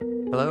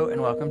Hello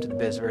and welcome to the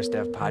BizVerse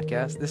Dev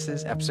Podcast. This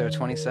is episode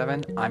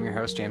 27. I'm your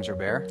host, James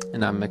Robert.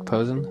 And I'm Mick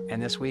Posen.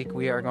 And this week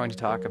we are going to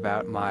talk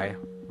about my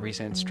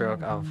recent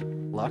stroke of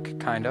luck,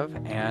 kind of,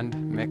 and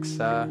Mick's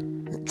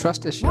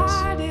trust issues.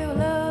 I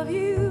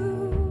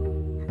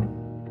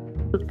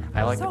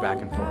like the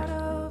back and forth.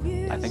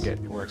 I think it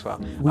works well.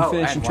 We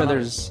finish each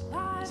other's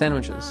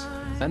sandwiches.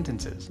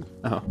 Sentences.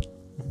 Oh,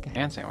 okay.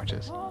 And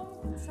sandwiches.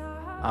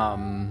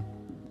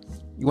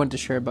 You wanted to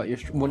share about your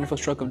wonderful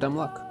stroke of dumb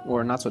luck,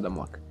 or not so dumb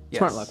luck? Yes.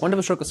 Smart luck.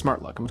 Wonderful stroke of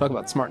smart luck. I'm talking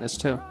about smartness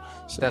too.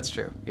 So. That's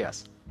true,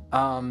 yes.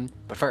 But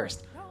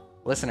first,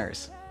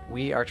 listeners,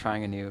 we are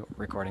trying a new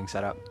recording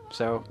setup,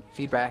 so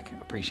feedback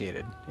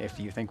appreciated. If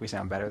you think we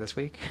sound better this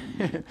week,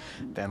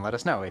 then let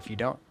us know. If you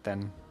don't,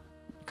 then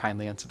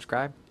kindly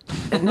unsubscribe.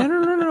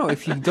 No.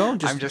 If you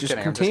don't, just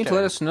kidding, continue to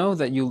let us know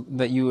that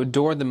you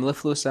adore the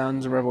mellifluous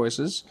sounds of our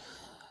voices.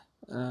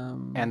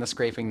 And the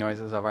scraping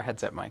noises of our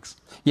headset mics.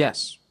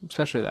 Yes,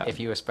 especially that. If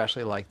you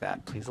especially like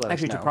that, please let us know.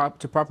 Actually,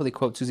 to properly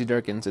quote Susie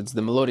Durkins, it's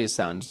the melodious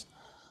sounds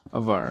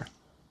of our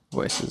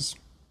voices.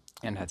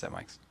 And headset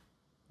mics.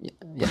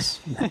 Yes,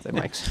 headset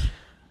mics.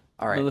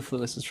 All right.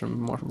 Mellifluous is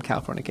from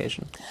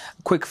Californication.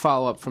 Quick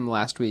follow-up from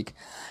last week.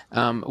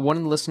 One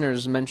of the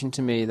listeners mentioned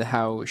to me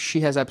how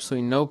she has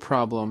absolutely no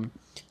problem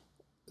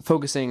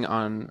focusing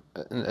on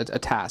a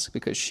task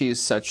because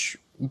she's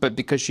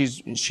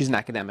an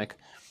academic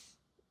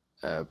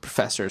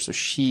professor, so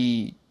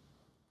she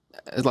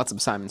has lots of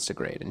assignments to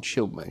grade, and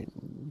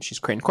she's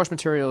creating course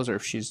materials, or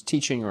if she's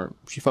teaching, or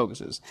she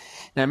focuses.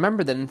 And I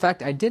remember that, in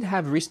fact, I did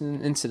have a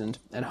recent incident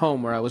at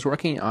home where I was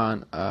working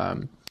on, I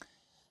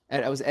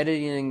was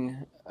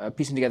editing,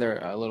 piecing together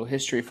a little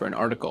history for an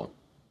article,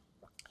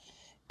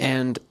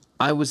 and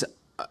I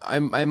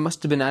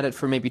must have been at it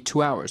for maybe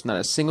 2 hours, not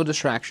a single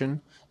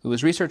distraction. It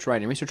was research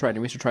writing.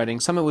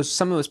 Some of it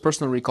was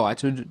personal recall. I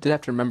did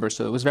have to remember,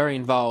 so it was very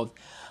involved.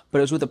 But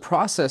it was with a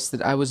process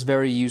that I was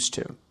very used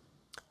to.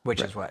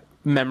 Which is what?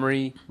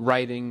 Memory,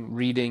 writing,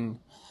 reading.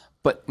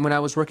 But when I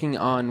was working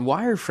on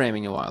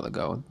wireframing a while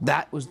ago,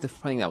 that was the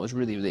thing that was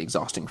really, really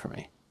exhausting for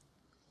me.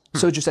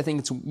 So I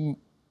think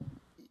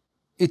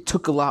it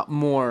took a lot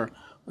more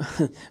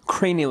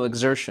cranial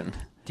exertion.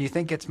 Do you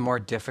think it's more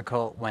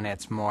difficult when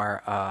it's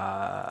more,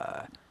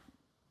 sorry,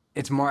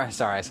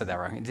 I said that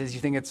wrong. Do you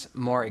think it's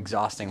more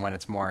exhausting when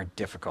it's more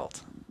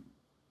difficult?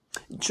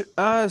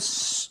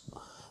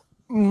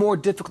 More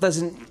difficult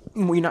as in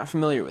you're not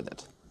familiar with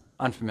it.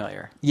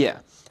 Unfamiliar. Yeah.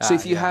 So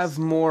if you yes. have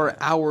more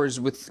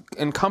hours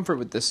and comfort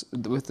with this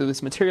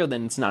material,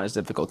 then it's not as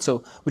difficult.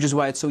 So which is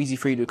why it's so easy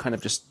for you to kind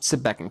of just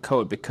sit back and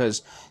code,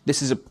 because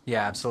this is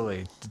Yeah,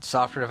 absolutely.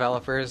 Software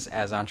developers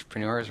as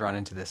entrepreneurs run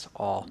into this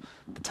all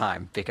the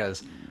time,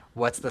 because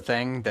what's the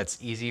thing that's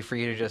easy for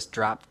you to just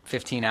drop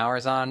 15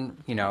 hours on?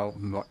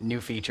 New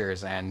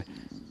features, and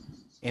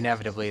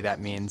inevitably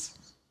that means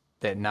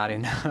that not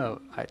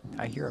enough.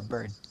 I hear a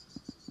bird.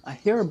 I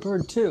hear a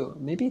bird too.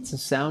 Maybe it's the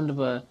sound of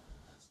a.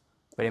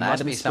 But it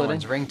must be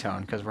someone's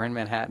ringtone, because we're in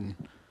Manhattan.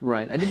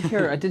 Right. I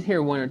did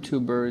hear one or two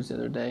birds the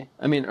other day.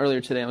 I mean,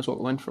 earlier today I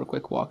went for a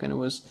quick walk, and it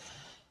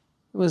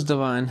was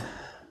divine.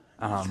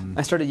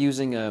 I started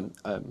using a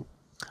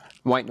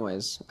white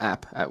noise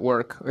app at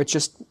work. It's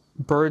just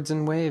birds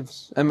and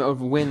waves. Of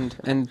wind,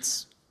 and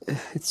it's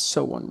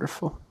so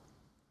wonderful.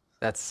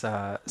 That's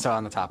so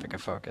on the topic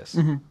of focus.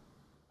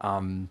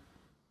 Mm-hmm.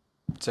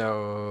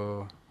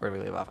 So where do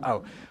we leave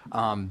off?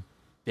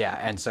 Yeah,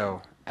 and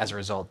so as a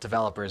result,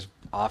 developers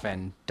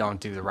often don't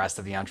do the rest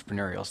of the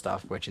entrepreneurial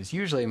stuff, which is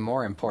usually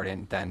more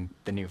important than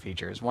the new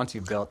features. Once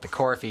you've built the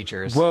core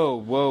features.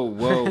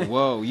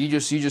 Whoa! You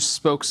just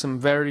spoke some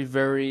very,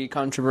 very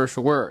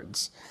controversial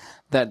words.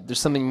 That there's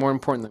something more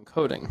important than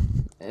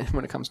coding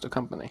when it comes to a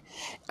company.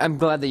 I'm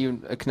glad that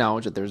you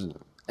acknowledge that there's,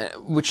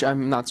 which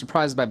I'm not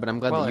surprised by, but I'm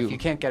glad that you. Well, if you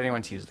can't get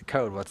anyone to use the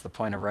code, what's the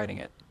point of writing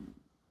it?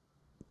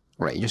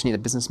 Right, you just need a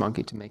business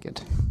monkey to make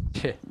it.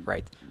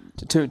 Right.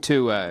 To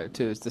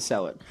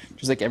sell it.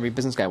 Just like every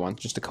business guy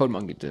wants just a code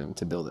monkey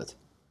to build it.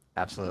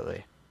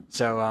 Absolutely.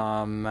 So,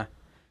 all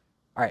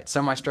right,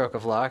 so my stroke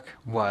of luck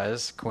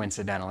was,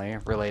 coincidentally,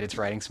 related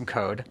to writing some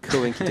code.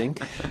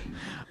 Coink-dink.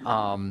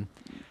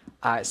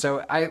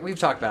 We've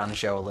talked about it on the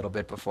show a little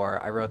bit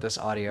before. I wrote this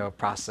audio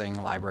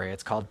processing library.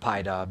 It's called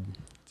PyDub.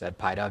 It's at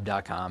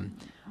pydub.com.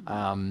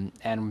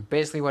 And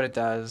basically what it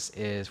does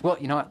is, well,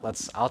 you know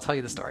what? I'll tell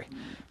you the story.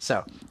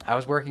 So I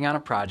was working on a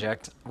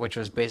project which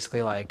was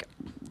basically like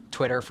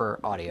Twitter for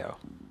audio.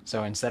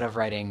 So instead of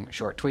writing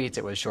short tweets,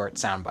 it was short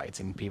sound bites,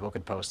 and people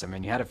could post them,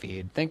 and you had a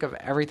feed. Think of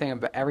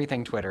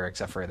everything Twitter,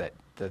 except for that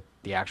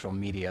the actual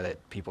media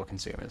that people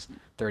consume is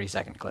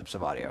 30-second clips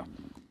of audio.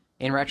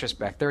 In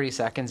retrospect, 30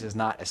 seconds is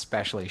not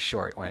especially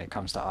short when it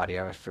comes to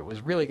audio. If it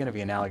was really going to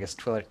be analogous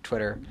to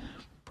Twitter,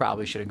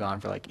 probably should have gone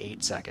for like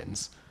 8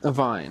 seconds. A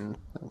Vine.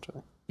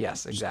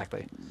 Yes,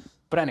 exactly.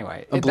 But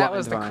anyway, that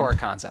was the core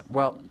concept.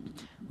 Well,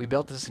 we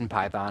built this in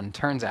Python.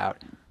 Turns out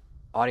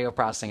audio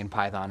processing in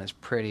Python is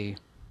pretty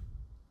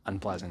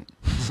unpleasant.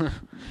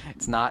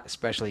 It's not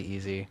especially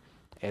easy.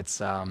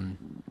 It's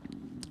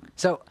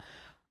so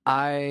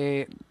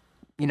I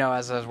you know,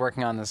 as I was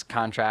working on this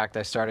contract,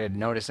 I started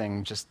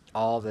noticing just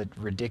all the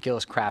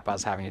ridiculous crap I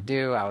was having to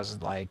do. I was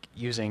like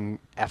using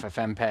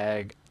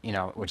FFmpeg, you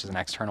know, which is an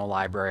external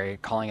library,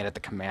 calling it at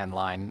the command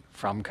line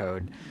from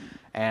code,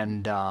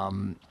 and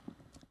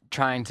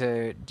trying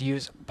to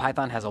use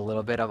Python has a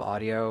little bit of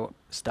audio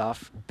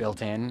stuff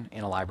built in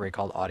a library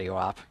called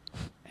AudioOp,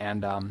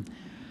 and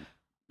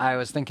I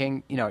was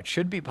thinking, you know, it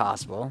should be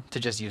possible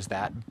to just use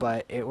that,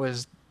 but it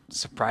was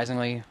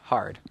surprisingly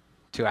hard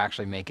to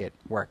actually make it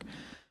work.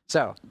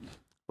 So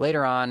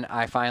later on,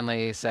 I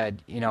finally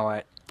said, you know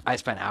what? I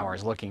spent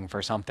hours looking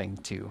for something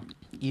to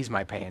ease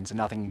my pains, and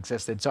nothing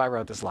existed. So I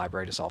wrote this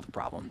library to solve the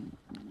problem.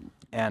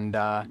 And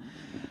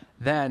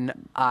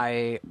then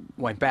I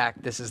went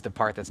back. This is the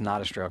part that's not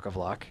a stroke of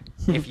luck.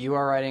 If you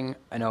are writing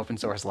an open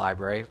source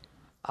library,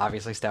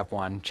 obviously step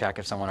one, check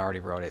if someone already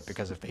wrote it,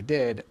 because if they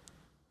did,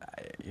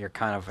 you're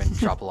kind of in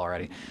trouble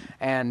already.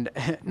 And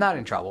not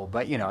in trouble,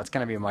 but, you know, it's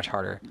going to be much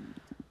harder.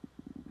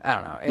 I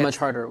don't know. Much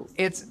harder.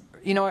 It's,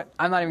 you know what?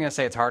 I'm not even going to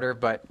say it's harder,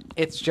 but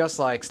it's just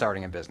like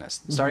starting a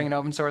business. Starting an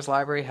open source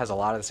library has a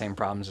lot of the same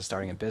problems as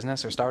starting a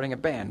business or starting a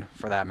band,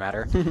 for that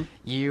matter.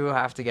 You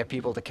have to get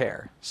people to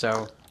care.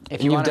 So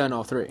if And you've done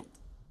all three.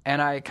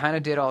 and I kind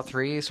of did all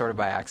three sort of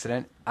by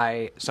accident.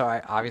 I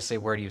obviously,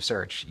 where do you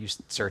search? You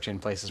search in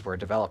places where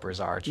developers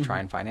are to try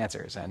and find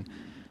answers. And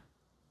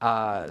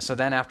so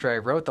then after I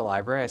wrote the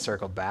library, I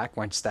circled back,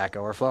 went to Stack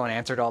Overflow, and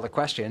answered all the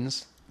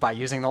questions by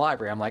using the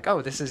library. I'm like,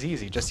 oh, this is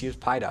easy. Just use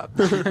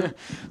PyDub.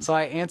 So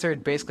I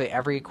answered basically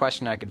every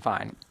question I could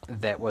find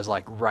that was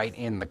like right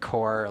in the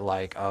core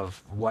like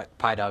of what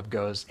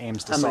PyDub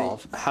aims to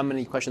solve. How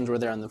many questions were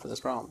there for this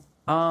problem?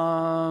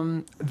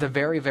 The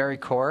very, very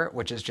core,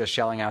 which is just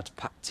shelling out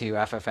to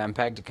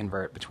FFmpeg to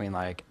convert between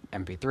like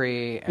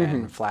MP3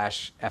 and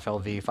Flash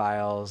FLV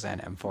files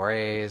and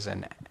M4As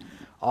and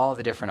all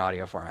the different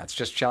audio formats.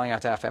 Just shelling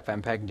out to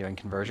FFmpeg and doing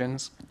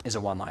conversions is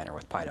a one-liner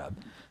with PyDub.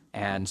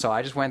 And so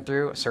I just went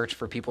through, searched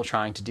for people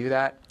trying to do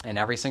that, and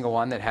every single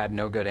one that had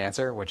no good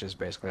answer, which is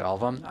basically all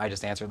of them, I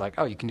just answered like,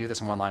 oh, you can do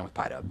this in one line with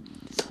PyDub.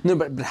 No,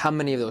 but how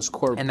many of those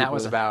core? And that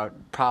was about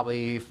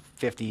probably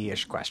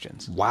 50-ish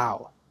questions.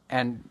 Wow.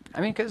 And I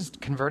mean, because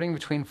converting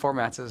between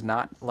formats is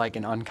not like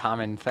an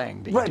uncommon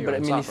thing that you Right, do but I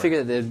in mean, you software.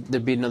 figure that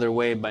there'd be another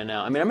way by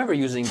now. I mean, I remember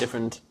using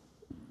different.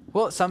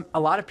 Well, a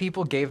lot of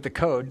people gave the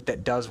code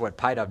that does what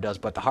PyDub does,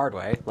 but the hard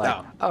way.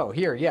 Like, oh,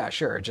 here, yeah,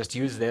 sure, just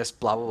use this,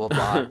 blah, blah, blah,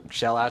 blah,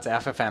 shell out to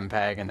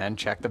FFmpeg, and then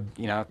check the,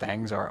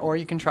 things. Or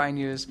you can try and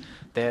use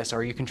this,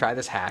 or you can try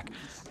this hack.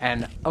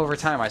 And over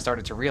time, I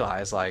started to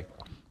realize, like,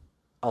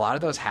 a lot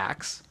of those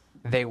hacks,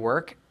 they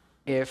work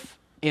if,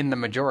 in the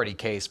majority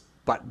case,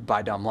 but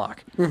by dumb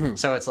luck.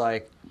 So it's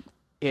like,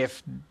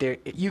 if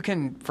you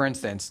can, for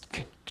instance,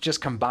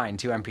 just combine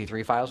two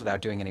MP3 files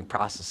without doing any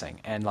processing,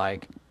 and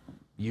like,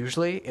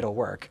 usually it'll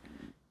work.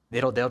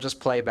 They'll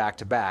just play back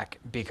to back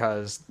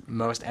because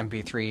most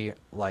MP3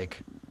 like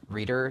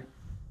reader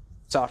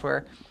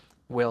software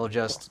will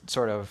just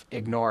sort of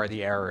ignore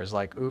the errors.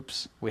 Like,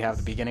 oops, we have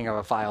the beginning of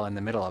a file in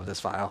the middle of this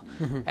file,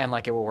 and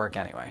like it will work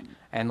anyway.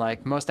 And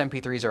like most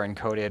MP3s are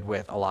encoded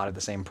with a lot of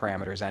the same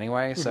parameters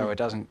anyway, so it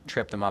doesn't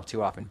trip them up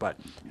too often. But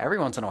every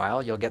once in a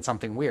while, you'll get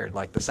something weird,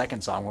 like the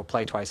second song will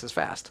play twice as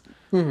fast,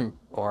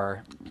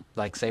 or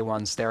like say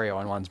one's stereo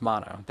and one's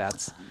mono. I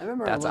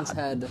remember I once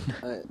had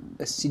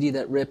a CD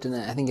that ripped, and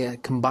I think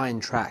it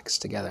combined tracks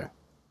together.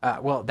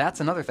 Well, that's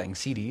another thing.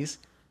 CDs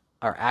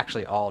are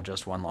actually all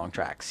just one long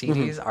track.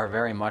 CDs are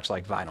very much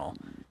like vinyl.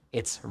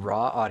 It's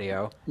raw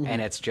audio,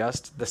 and it's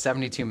just the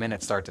 72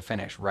 minutes start to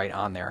finish right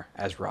on there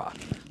as raw.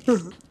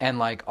 And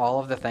like all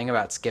of the thing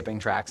about skipping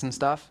tracks and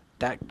stuff,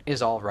 that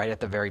is all right at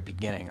the very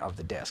beginning of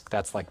the disc.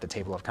 That's like the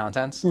table of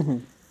contents.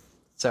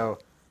 So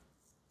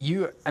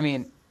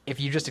if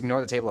you just ignore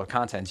the table of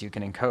contents, you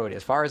can encode,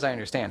 as far as I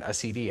understand, a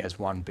CD as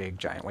one big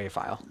giant WAV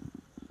file.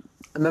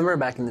 I remember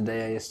back in the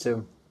day, I used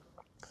to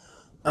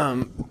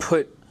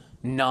put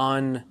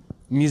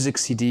non-music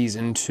CDs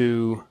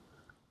into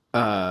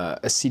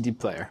a CD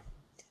player,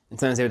 and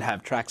sometimes they would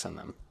have tracks on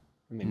them.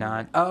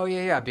 Oh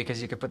yeah,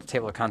 because you could put the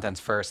table of contents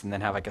first and then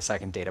have like a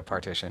second data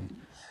partition.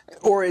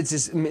 Or it's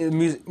just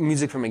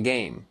music from a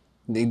game.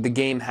 The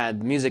game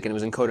had music and it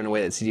was encoded in a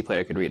way that CD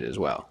player could read it as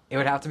well. It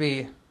would have to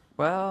be,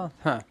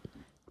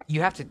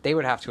 they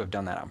would have to have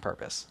done that on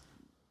purpose.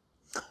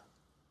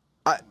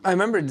 I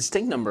remember a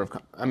distinct number of.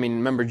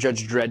 Remember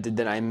Judge Dredd did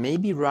that.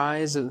 Maybe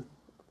Rise of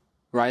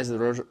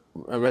the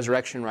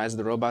Resurrection, Rise of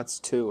the Robots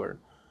 2, or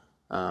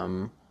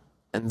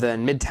and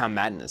then Midtown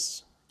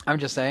Madness. I'm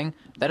just saying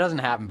that doesn't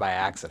happen by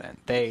accident.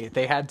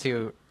 They had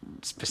to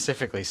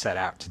specifically set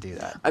out to do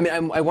that. I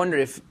mean, I wonder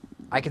if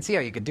I could see how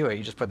you could do it.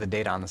 You just put the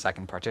data on the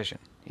second partition.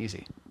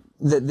 Easy.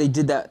 that they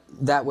did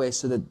that way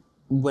so that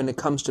when it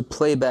comes to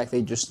playback,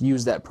 they just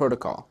use that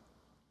protocol,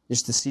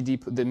 just the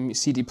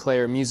CD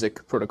player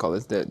music protocol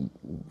that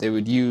they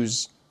would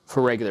use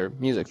for regular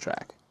music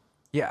track.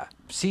 Yeah,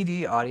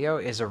 CD audio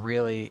is a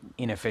really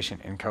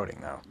inefficient encoding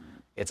though.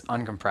 It's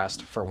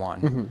uncompressed for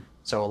one.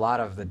 So a lot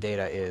of the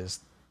data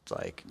is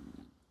like,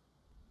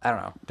 I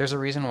don't know. There's a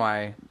reason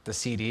why the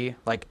CD,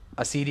 like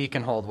a CD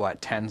can hold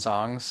what, 10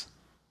 songs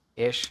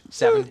ish,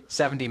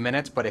 70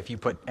 minutes, but if you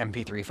put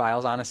MP3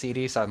 files on a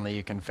CD, suddenly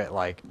you can fit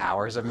like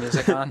hours of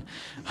music on.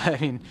 I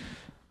mean,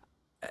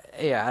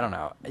 yeah, I don't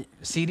know.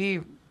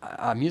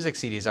 Music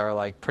CDs are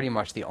like pretty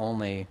much the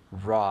only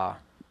raw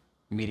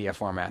media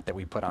format that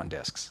we put on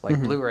discs.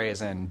 Like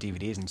Blu-rays and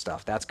DVDs and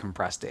stuff, that's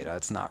compressed data.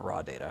 It's not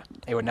raw data.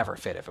 It would never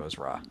fit if it was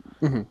raw.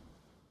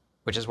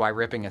 Which is why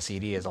ripping a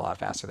CD is a lot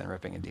faster than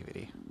ripping a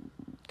DVD.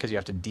 Because you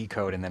have to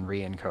decode and then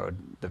re-encode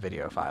the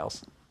video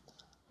files.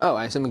 Oh,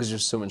 I assume because they're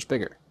so much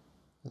bigger.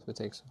 That's what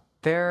it takes.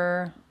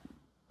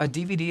 A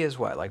DVD is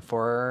what, like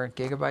 4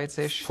 gigabytes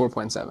ish?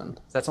 4.7.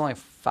 That's only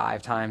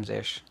 5 times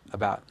ish,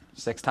 about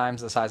 6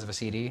 times the size of a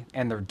CD,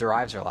 and the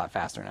drives are a lot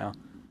faster now.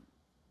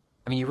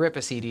 I mean, you rip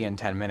a CD in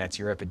 10 minutes,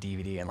 you rip a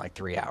DVD in like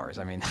 3 hours.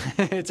 I mean,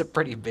 it's a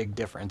pretty big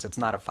difference. It's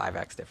not a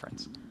 5x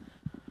difference.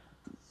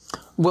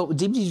 Well,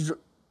 CDs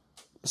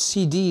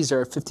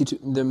are 52.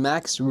 The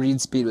max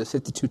read speed was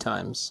 52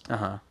 times.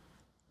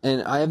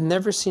 And I have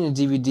never seen a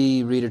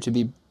DVD reader to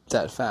be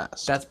that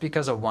fast. That's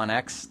because a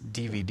 1x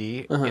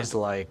DVD is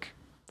like,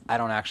 I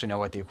don't actually know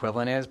what the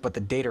equivalent is, but the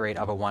data rate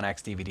of a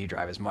 1x DVD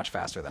drive is much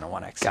faster than a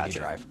 1x CD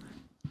drive.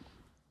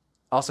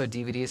 Also,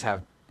 DVDs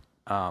have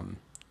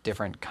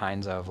different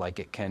kinds of, like,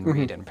 it can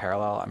read in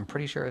parallel. I'm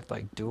pretty sure it's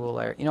like dual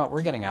layer. You know what?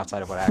 We're getting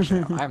outside of what I actually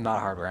know. I'm not a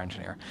hardware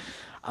engineer.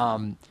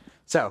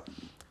 So,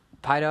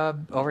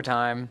 PyDub over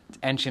time,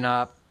 engine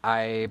up.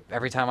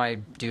 Every time I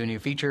do new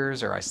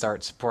features or I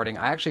start supporting,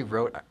 I actually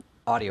wrote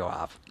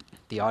AudioOp.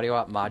 The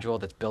AudioOp module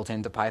that's built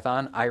into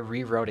Python, I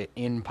rewrote it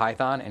in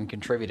Python and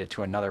contributed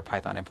to another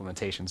Python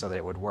implementation so that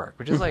it would work,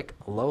 which is like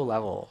low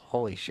level.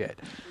 Holy shit.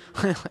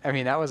 I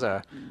mean, that was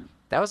a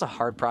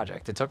hard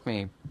project. It took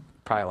me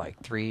probably like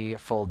 3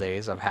 full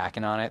days of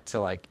hacking on it to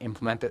like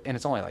implement it, and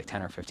it's only like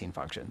 10 or 15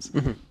 functions.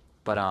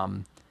 But I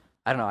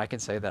don't know, I can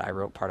say that I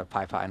wrote part of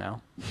PyPy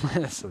now.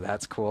 So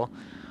that's cool.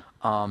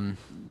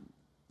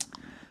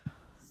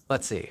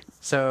 Let's see.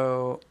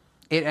 So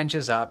it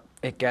inches up.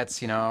 It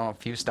gets, a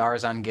few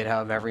stars on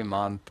GitHub every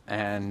month,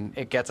 and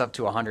it gets up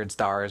to 100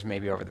 stars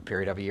maybe over the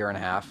period of a year and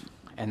a half,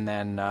 and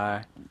then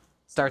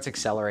starts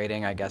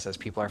accelerating, I guess, as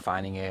people are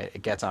finding it.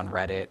 It gets on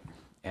Reddit,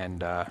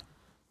 and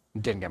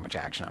didn't get much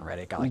action on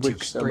Reddit. Got like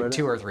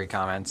 2 or 3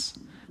 comments.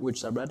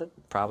 Which subreddit?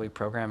 Probably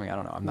programming. I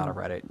don't know. I'm not a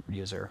Reddit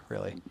user,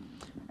 really.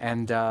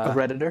 And a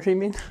Redditor, you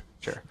mean?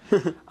 Sure.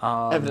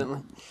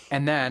 Evidently.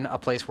 And then a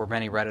place where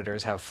many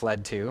Redditors have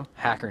fled to,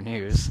 Hacker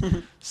News.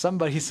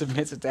 Somebody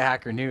submits it to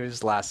Hacker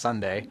News last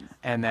Sunday,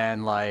 and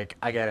then like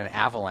I get an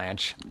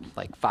avalanche,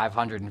 like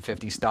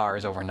 550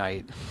 stars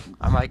overnight.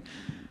 I'm like,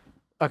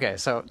 okay,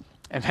 so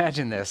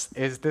imagine this.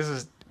 It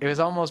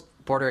was almost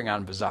bordering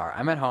on bizarre.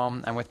 I'm at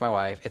home. I'm with my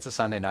wife. It's a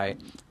Sunday night.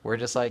 We're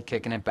just like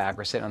kicking it back.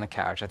 We're sitting on the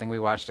couch. I think we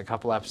watched a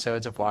couple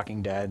episodes of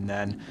Walking Dead, and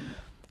then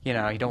you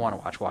don't want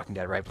to watch Walking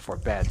Dead right before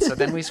bed. So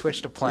then we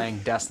switched to playing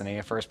Destiny,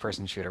 a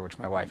first-person shooter, which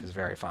my wife is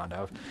very fond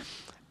of.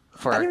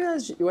 I didn't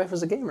realize your wife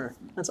was a gamer.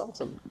 That's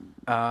awesome.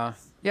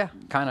 Yeah,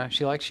 kind of.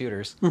 She likes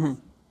shooters.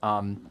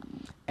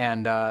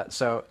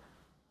 So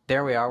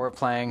there we are. We're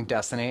playing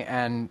Destiny,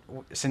 and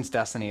since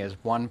Destiny is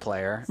one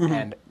player,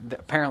 and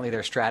apparently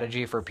their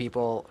strategy for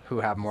people who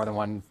have more than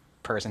one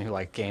person who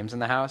like games in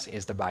the house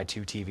is to buy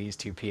 2 TVs,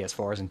 2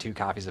 PS4s, and 2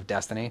 copies of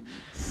Destiny.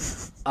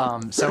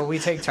 So we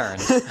take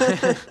turns.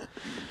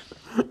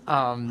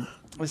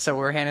 So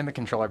we're handing the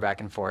controller back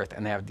and forth,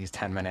 and they have these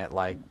 10-minute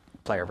like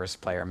player versus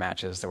player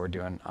matches that we're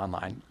doing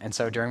online. And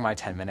so during my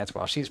 10 minutes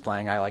while she's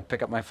playing, I like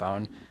pick up my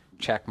phone,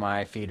 check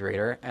my feed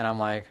reader, and I'm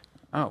like,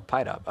 oh,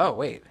 PyDub. Oh,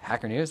 wait,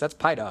 Hacker News? That's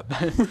PyDub.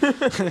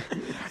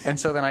 And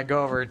so then I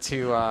go over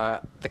to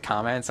the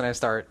comments, and I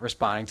start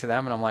responding to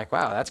them, and I'm like,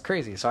 wow, that's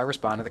crazy. So I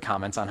respond to the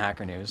comments on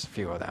Hacker News, a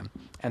few of them.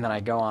 And then I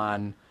go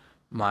on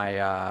my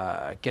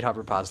GitHub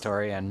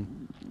repository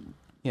and,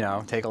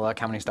 take a look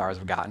how many stars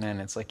I've gotten, and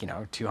it's like,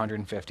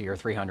 250 or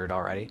 300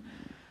 already.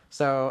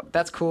 So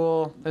that's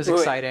cool. It was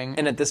exciting.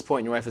 And at this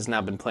point, your wife has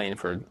now been playing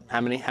for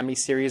how many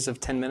series of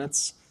 10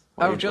 minutes?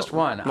 Oh, just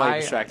one.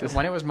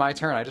 When it was my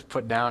turn, I just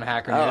put down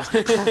Hacker News.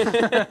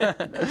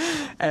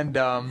 And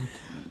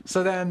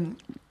so then,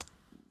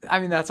 I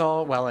mean, that's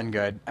all well and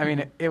good. I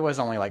mean, it was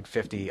only like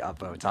 50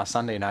 upvotes. On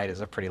Sunday night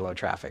is a pretty low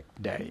traffic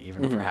day,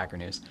 even for Hacker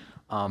News.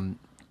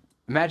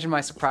 Imagine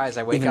my surprise.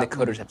 I wake up. Even the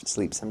coders have to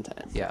sleep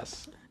sometimes.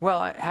 Yes.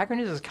 Well, Hacker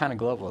News is kind of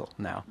global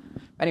now.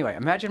 Anyway,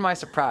 imagine my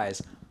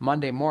surprise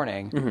Monday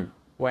morning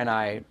when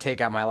I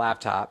take out my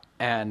laptop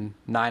and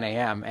 9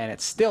 a.m. and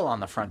it's still on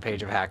the front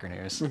page of Hacker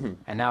News.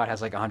 And now it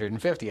has like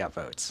 150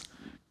 upvotes.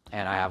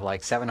 And I have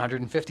like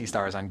 750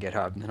 stars on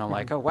GitHub. And I'm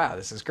like, oh, wow,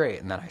 this is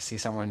great. And then I see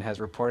someone has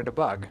reported a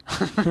bug.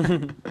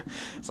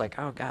 It's like,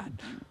 oh, God.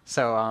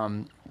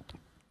 So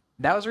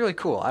that was really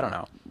cool. I don't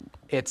know.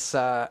 It's...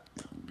 what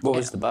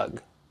was the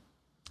bug?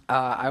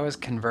 I was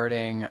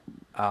converting...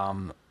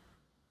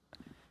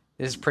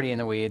 this is pretty in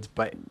the weeds,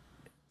 but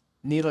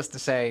needless to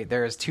say,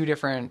 there's 2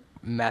 different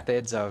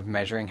methods of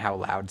measuring how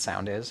loud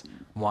sound is.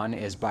 One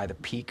is by the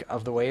peak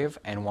of the wave,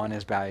 and one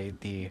is by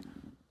the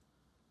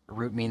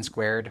root mean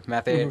squared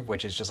method,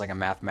 which is just like a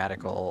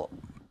mathematical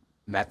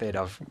method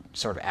of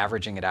sort of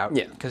averaging it out.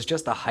 Yeah. Because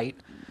just the height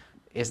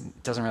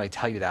doesn't really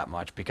tell you that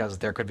much, because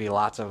there could be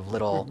lots of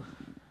little.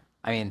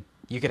 I mean,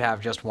 you could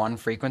have just one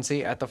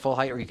frequency at the full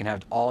height, or you can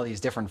have all these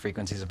different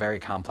frequencies, a very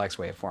complex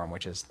waveform,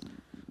 which is,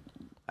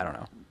 I don't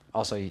know.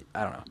 Also,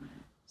 I don't know.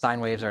 Sine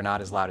waves are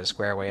not as loud as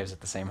square waves at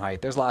the same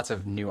height. There's lots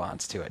of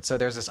nuance to it. So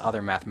there's this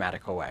other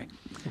mathematical way.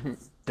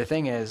 The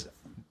thing is,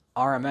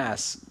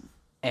 RMS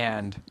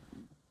and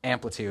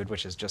amplitude,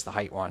 which is just the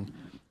height one,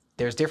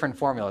 there's different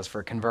formulas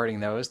for converting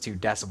those to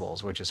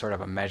decibels, which is sort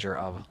of a measure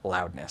of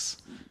loudness.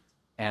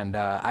 And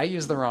I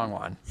used the wrong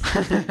one,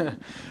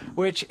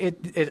 which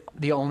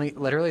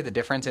literally the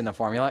difference in the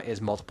formula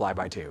is multiply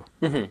by 2.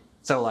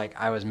 So like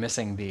I was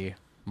missing the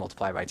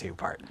multiply by 2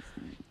 part.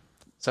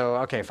 So,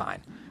 okay,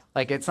 fine.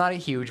 Like, it's not a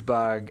huge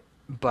bug,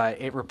 but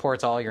it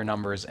reports all your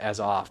numbers as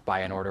off by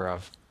an order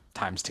of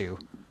times 2.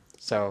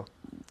 So,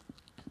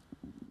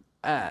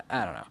 I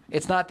don't know.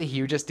 It's not the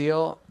hugest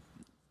deal,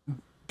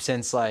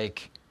 since,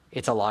 like,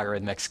 it's a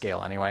logarithmic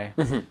scale anyway.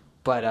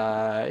 But,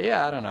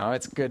 yeah, I don't know.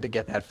 It's good to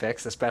get that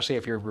fixed, especially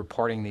if you're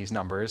reporting these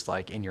numbers,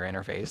 like, in your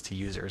interface to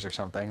users or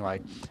something.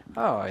 Like,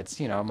 oh, it's,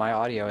 my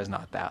audio is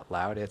not that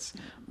loud. It's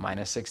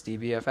minus 6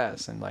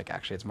 dBFS, and, like,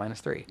 actually it's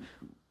minus 3.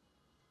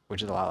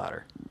 Which is a lot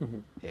louder,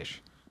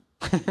 ish.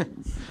 I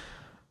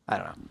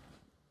don't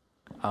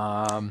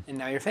know. And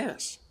now you're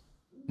famous.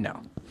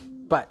 No,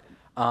 but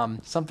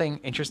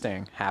something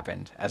interesting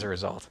happened as a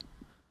result.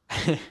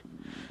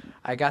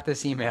 I got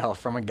this email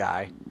from a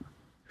guy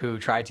who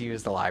tried to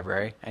use the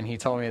library, and he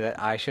told me that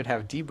I should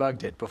have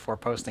debugged it before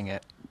posting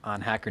it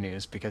on Hacker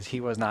News because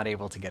he was not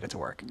able to get it to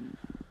work.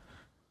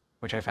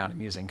 Which I found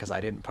amusing because I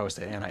didn't post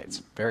it, and it's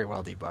very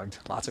well debugged.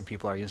 Lots of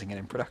people are using it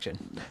in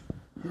production.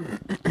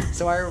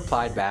 So I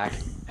replied back,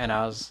 and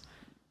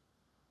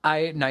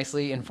I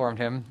nicely informed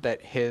him that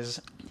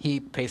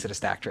he pasted a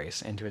stack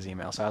trace into his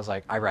email. So I was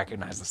like, I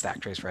recognize the stack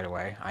trace right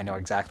away. I know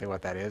exactly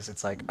what that is.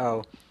 It's like,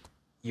 oh,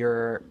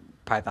 your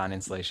Python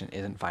installation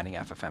isn't finding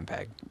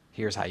FFmpeg.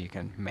 Here's how you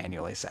can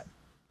manually set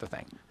the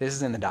thing. This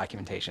is in the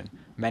documentation.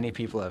 Many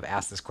people have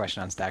asked this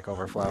question on Stack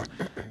Overflow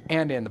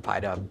and in the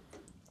PyDub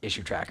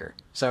issue tracker.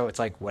 So it's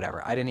like,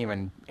 whatever. I didn't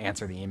even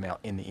answer the email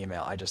in the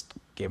email. I just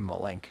gave him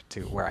a link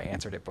to where I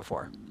answered it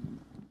before.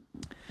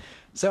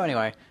 So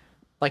anyway,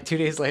 like 2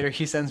 days later,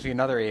 he sends me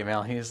another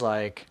email. He's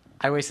like,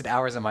 I wasted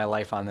hours of my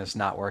life on this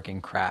not working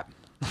crap.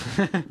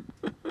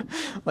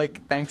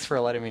 Like, thanks for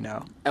letting me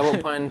know. At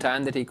what point in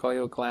time did he call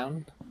you a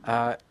clown?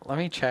 Let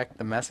me check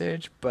the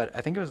message, but I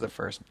think it was the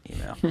first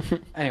email.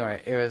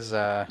 Anyway, it was,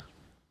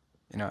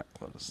 you know what,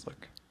 we'll just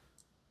look.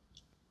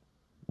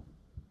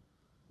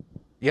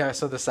 Yeah,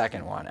 so the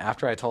second one,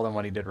 after I told him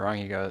what he did wrong,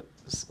 he goes,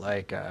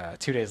 like,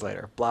 2 days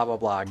later, blah, blah,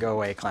 blah, go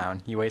away,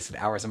 clown. You wasted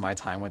hours of my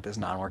time with this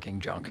non-working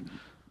junk.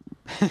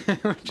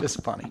 Which is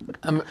funny.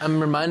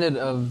 I'm reminded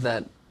of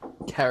that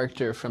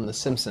character from The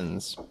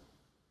Simpsons,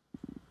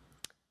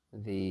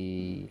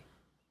 the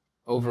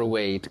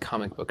overweight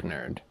comic book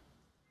nerd.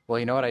 Well,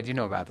 you know what I do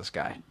know about this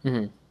guy?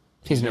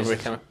 He's never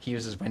coming. He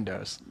uses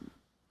Windows.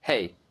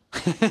 Hey,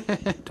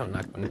 don't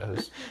knock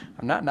Windows.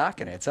 I'm not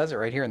knocking it. It says it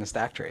right here in the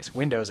stack trace.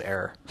 Windows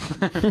error.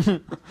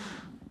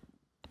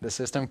 The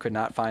system could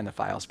not find the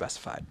file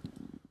specified.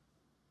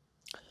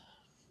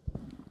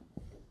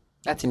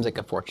 That seems like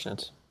a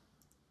fortunate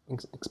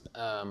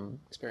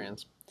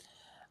experience.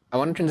 I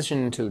want to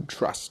transition into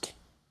trust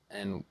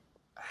and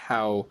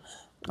how...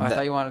 Oh, I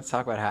thought you wanted to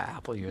talk about how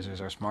Apple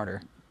users are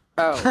smarter.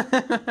 Oh.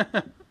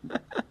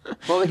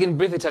 Well, we can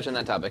briefly touch on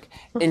that topic.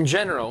 In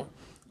general,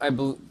 I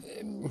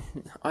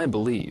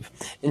believe,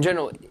 in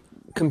general,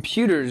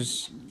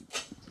 computers...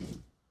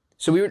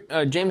 So we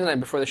were, James and I,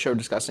 before the show,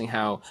 discussing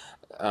how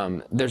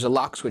there's a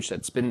lock switch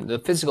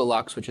the physical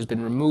lock switch has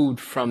been removed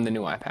from the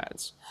new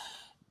iPads.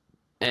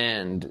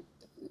 And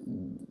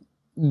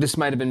this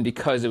might have been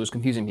because it was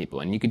confusing people.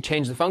 And you could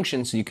change the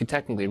function, so you could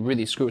technically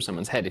really screw with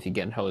someone's head if you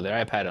get hold of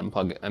their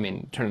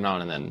iPad, turn it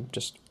on, and then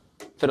just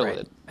fiddle with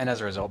it. And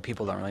as a result,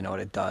 people don't really know what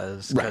it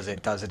does, because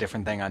it does a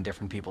different thing on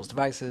different people's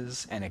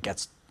devices, and it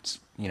gets,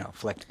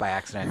 flicked by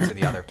accident to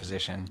the other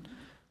position.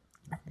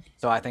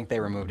 So I think they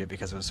removed it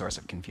because it was a source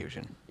of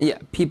confusion. Yeah,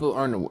 people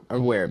aren't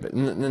aware of it.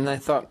 And then I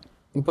thought,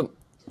 but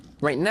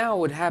right now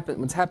what's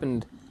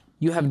happened,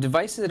 you have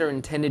devices that are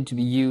intended to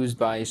be used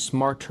by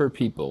smarter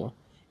people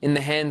in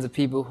the hands of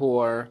people who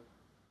are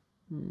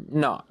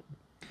not.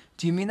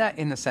 Do you mean that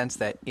in the sense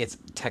that it's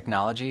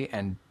technology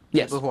and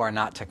people who are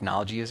not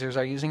technology users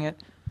are using it?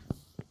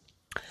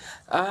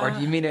 Or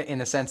do you mean it in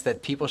the sense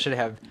that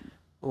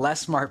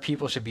less smart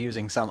people should be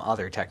using some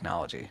other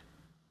technology?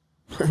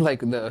 Like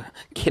the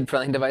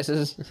kid-friendly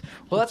devices?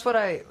 Well,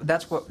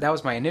 that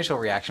was my initial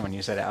reaction when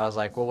you said it. I was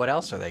like, well, what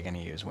else are they going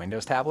to use?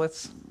 Windows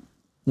tablets?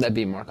 That'd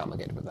be more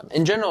complicated for them.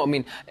 In general, I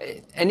mean,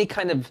 any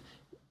kind of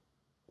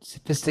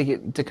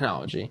sophisticated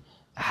technology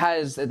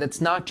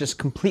that's not just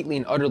completely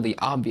and utterly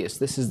obvious,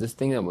 this is this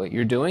thing that what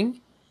you're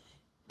doing,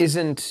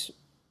 isn't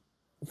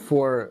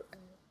for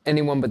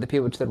anyone but the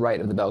people to the right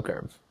of the bell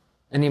curve.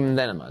 And even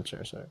then, I'm not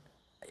sure. Sorry.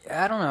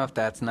 I don't know if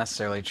that's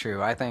necessarily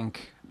true. I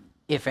think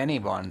if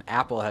anyone,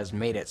 Apple has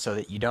made it so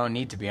that you don't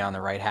need to be on the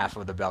right half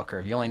of the bell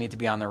curve. You only need to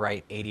be on the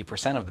right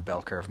 80% of the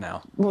bell curve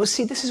now. Well,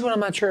 see, this is what I'm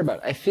not sure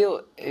about. I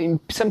feel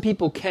some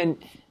people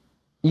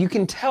you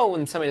can tell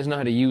when somebody doesn't know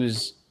how to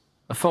use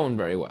a phone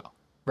very well.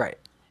 Right.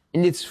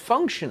 And it's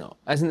functional,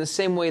 as in the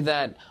same way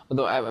that,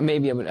 although I would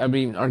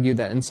even argue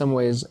that in some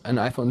ways an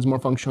iPhone is more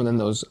functional than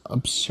those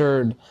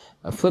absurd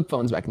flip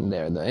phones back in the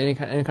day. Any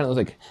kind of those,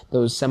 like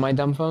those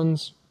semi-dumb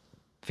phones.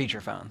 Feature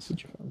phones.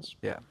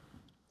 Yeah.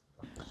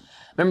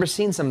 I remember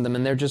seeing some of them,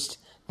 and they're just,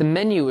 the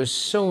menu is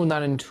so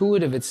not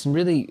intuitive. It's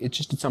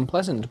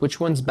unpleasant. Which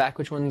one's back?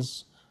 Which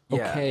one's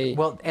okay? Yeah.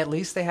 Well, at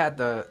least they had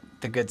the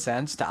good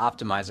sense to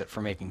optimize it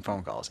for making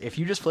phone calls. If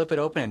you just flip it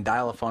open and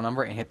dial a phone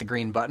number and hit the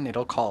green button,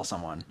 it'll call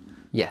someone.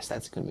 Yes,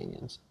 that's a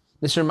convenience.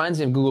 This reminds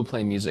me of Google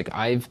Play Music.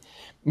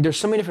 There's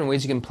so many different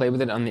ways you can play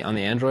with it on the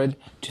Android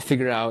to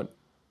figure out,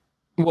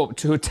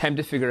 to attempt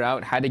to figure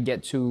out how to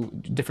get to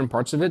different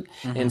parts of it.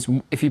 Mm-hmm. And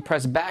so if you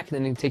press back,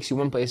 then it takes you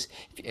one place.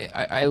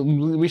 I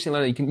recently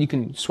learned that you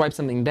can swipe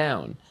something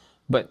down,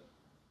 but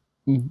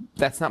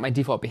that's not my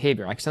default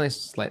behavior.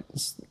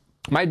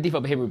 My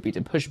default behavior would be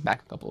to push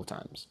back a couple of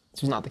times.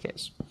 This was not the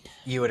case.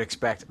 You would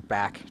expect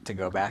back to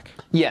go back?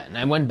 Yeah, and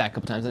I went back a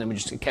couple times, and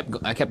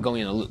then I kept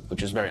going in a loop,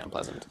 which is very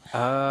unpleasant.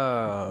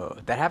 Oh,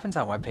 that happens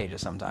on web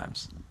pages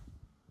sometimes.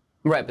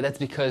 Right, but that's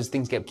because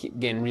things keep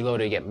getting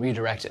reloaded, get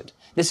redirected.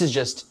 This is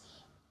just...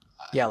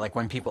 Yeah, like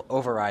when people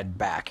override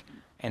back,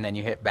 and then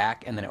you hit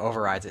back, and then it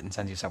overrides it and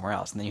sends you somewhere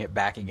else. And then you hit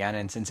back again,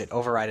 and since it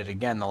overrided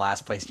again the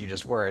last place you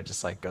just were, it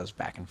just like goes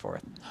back and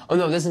forth. Oh,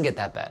 no, it doesn't get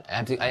that bad.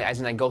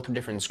 I go through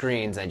different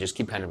screens, I just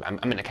keep I'm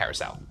in a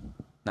carousel.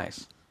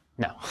 Nice.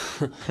 No.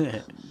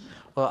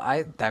 Well,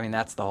 I mean,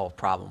 that's the whole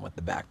problem with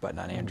the back button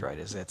on Android,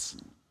 is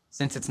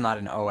since it's not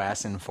an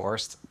OS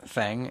enforced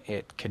thing,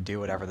 it could do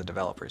whatever the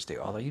developers do.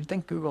 Although you'd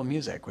think Google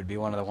Music would be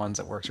one of the ones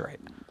that works right.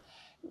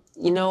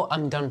 You know,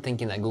 I'm done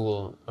thinking that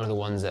Google are the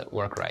ones that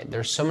work right.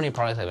 There's so many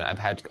products I've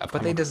had.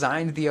 But they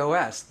designed the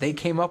OS. They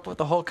came up with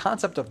the whole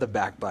concept of the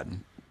back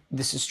button.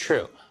 This is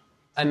true.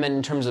 I meant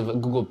in terms of a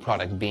Google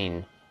product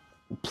being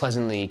a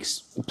pleasant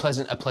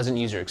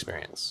user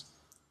experience.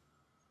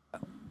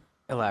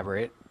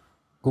 Elaborate.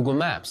 Google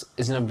Maps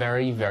is a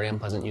very, very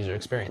unpleasant user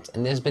experience,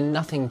 and there's been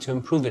nothing to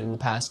improve it in the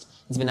past.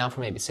 It's been out for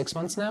maybe 6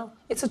 months now.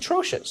 It's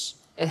atrocious.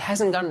 It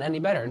hasn't gotten any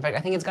better. In fact, I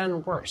think it's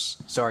gotten worse.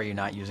 So are you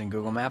not using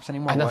Google Maps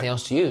anymore? I have nothing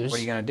else to use. What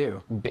are you going to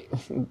do?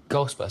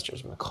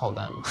 Ghostbusters. I'm going to call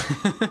them.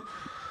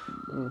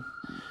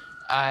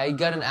 I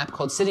got an app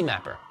called City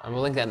Mapper. I'm going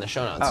to link that in the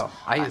show notes. Oh,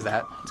 I use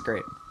that. It's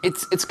great.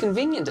 It's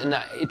convenient, and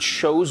it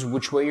shows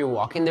which way you're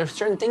walking. There's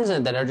certain things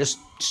in it that are just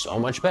so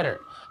much better.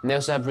 And they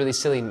also have really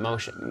silly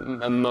modes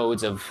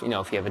of,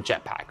 if you have a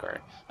jetpack or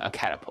a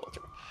catapult.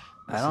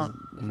 I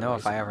don't know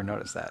if I ever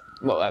noticed that.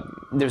 Well,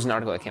 there's an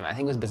article that came out. I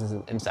think it was Business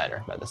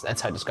Insider about this. That's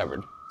how I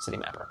discovered City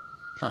Mapper.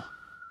 Huh.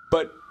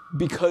 But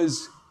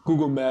because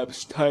Google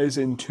Maps ties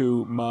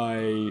into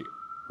my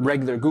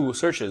regular Google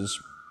searches,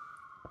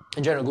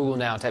 in general, Google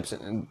now types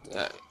in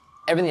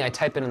everything I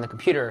type in on the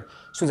computer.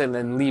 As soon as I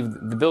then leave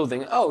the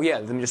building, let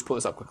me just pull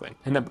this up quickly.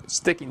 I end up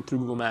sticking through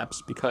Google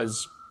Maps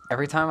because...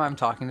 Every time I'm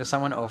talking to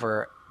someone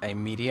over a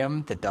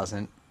medium that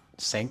doesn't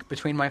sync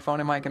between my phone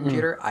and my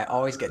computer, I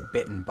always get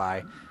bitten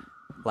by...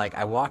 Like,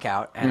 I walk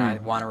out, and I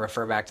want to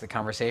refer back to the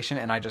conversation,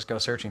 and I just go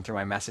searching through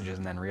my messages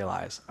and then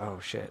realize, oh,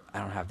 shit, I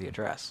don't have the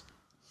address.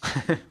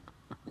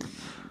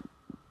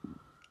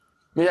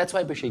 That's why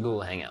I appreciate Google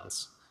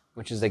Hangouts,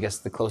 which is, I guess,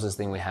 the closest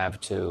thing we have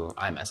to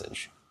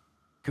iMessage.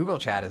 Google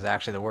Chat is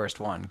actually the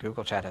worst one.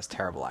 Google Chat has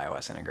terrible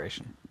iOS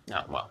integration.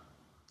 Oh, well.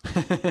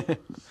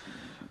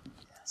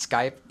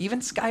 Skype,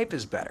 even Skype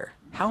is better.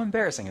 How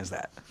embarrassing is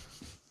that?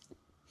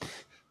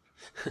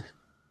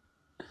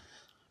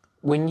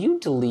 When you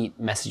delete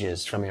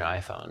messages from your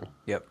iPhone,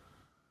 Yep.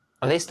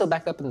 Are they still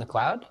backed up in the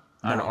cloud?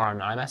 No. Or on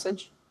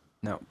iMessage?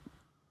 No.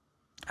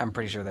 I'm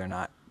pretty sure they're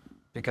not,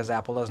 because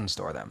Apple doesn't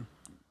store them.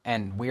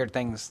 And weird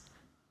things,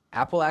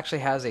 Apple actually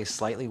has a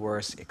slightly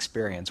worse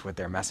experience with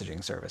their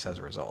messaging service as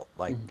a result.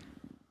 Like,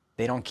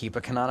 they don't keep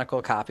a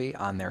canonical copy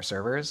on their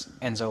servers.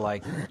 And so,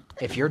 like,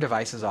 if your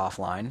device is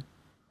offline,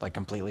 like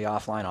completely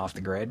offline, off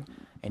the grid,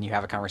 and you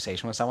have a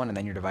conversation with someone and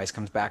then your device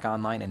comes back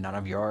online and none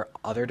of your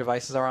other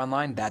devices are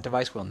online, that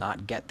device will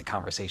not get the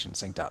conversation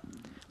synced up.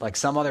 Like,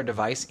 some other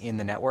device in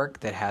the network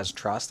that has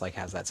trust, like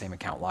has that same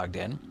account logged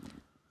in,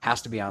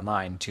 has to be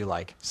online to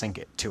like sync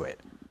it to it.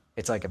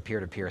 It's like a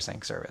peer-to-peer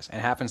sync service. And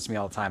it happens to me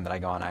all the time that I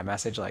go on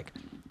iMessage, like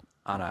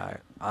on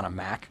a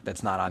Mac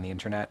that's not on the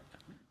internet,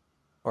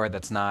 or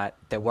that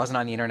wasn't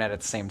on the internet at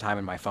the same time,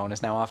 and my phone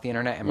is now off the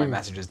internet, and my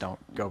messages don't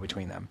go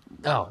between them.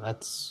 Oh,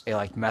 that's... It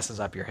like messes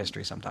up your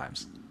history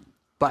sometimes.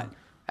 But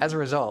as a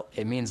result,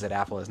 it means that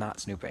Apple is not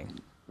snooping.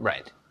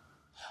 Right.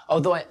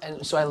 Although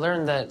I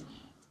learned that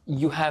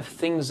you have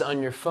things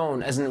on your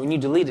phone, as in when you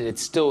delete it,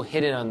 it's still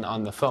hidden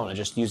on the phone. It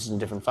just uses a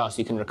different file, so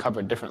you can recover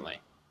it differently.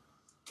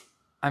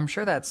 I'm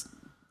sure that's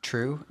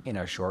true in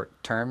a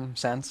short-term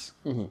sense.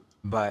 Mm-hmm.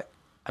 But,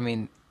 I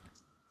mean,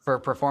 For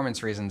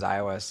performance reasons,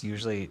 iOS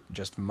usually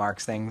just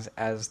marks things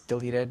as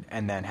deleted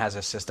and then has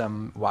a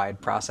system-wide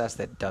process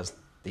that does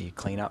the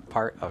cleanup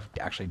part of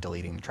actually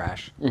deleting the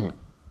trash.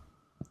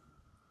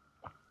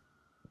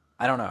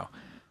 I don't know.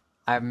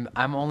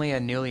 I'm only a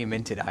newly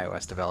minted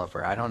iOS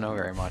developer. I don't know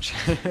very much.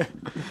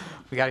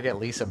 We got to get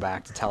Lisa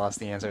back to tell us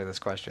the answer to this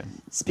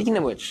question. Speaking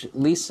of which,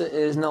 Lisa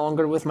is no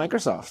longer with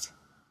Microsoft.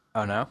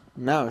 Oh, no?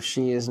 No,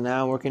 she is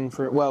now working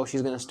for... Well,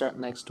 she's going to start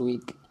next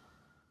week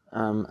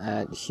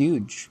at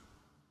Huge.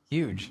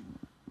 Huge.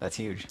 That's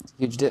huge.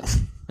 Huge deal.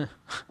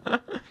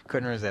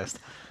 Couldn't resist.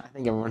 I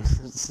think everyone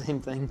says the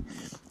same thing.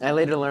 I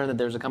later learned that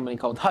there's a company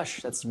called Hush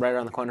that's right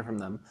around the corner from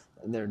them.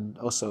 They're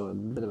also a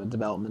bit of a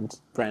development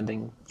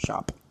branding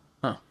shop.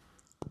 Huh.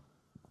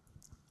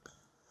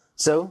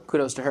 So,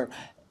 kudos to her.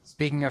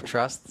 Speaking of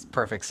trust,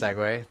 perfect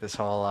segue. This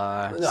whole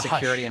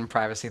security and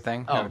privacy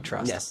thing. No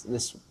trust.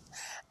 Yes.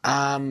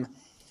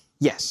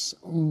 Yes.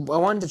 I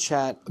wanted to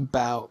chat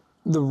about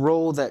the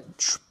role that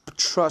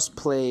trust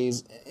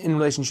plays in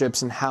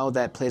relationships and how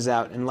that plays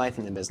out in life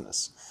and in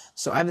business.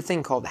 So I have a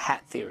thing called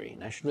hat theory,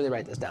 and I should really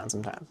write this down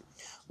sometime,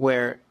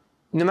 where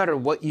no matter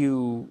what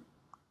you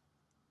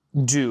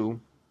do,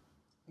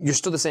 you're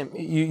still the same.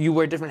 You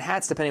wear different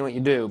hats depending on what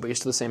you do, but you're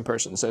still the same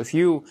person. So if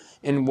you,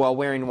 while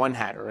wearing one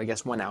hat, or I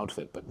guess one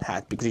outfit, but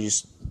hat, because you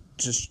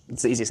just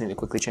it's the easiest thing to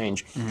quickly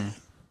change. Mm-hmm.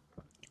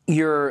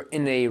 You're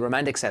in a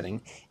romantic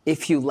setting.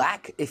 If you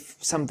lack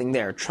something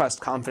there, trust,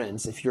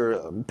 confidence, if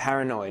you're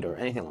paranoid or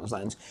anything along those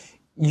lines,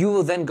 you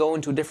will then go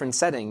into a different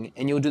setting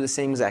and you'll do the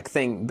same exact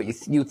thing, but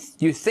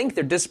you think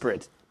they're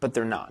disparate, but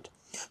they're not.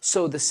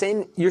 So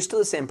you're still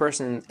the same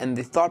person, and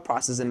the thought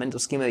process and mental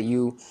schema that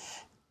you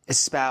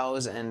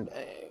espouse and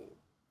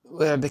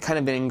kind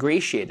of been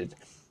ingratiated,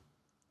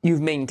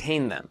 you've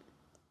maintained them.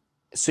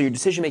 So your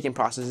decision-making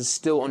process is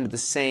still under the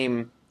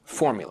same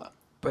formula.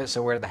 But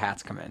so where do the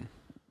hats come in?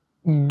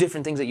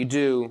 Different things that you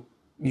do,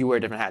 you wear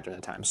a different hat during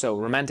that time. So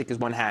romantic is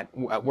one hat,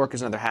 at work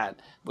is another hat,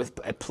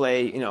 at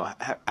play,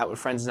 out with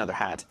friends is another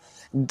hat,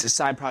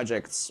 side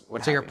projects,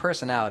 what have you. So your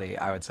personality,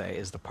 I would say,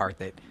 is the part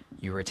that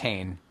you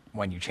retain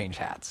when you change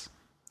hats.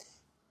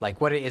 Like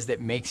what it is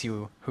that makes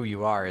you who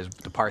you are is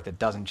the part that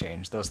doesn't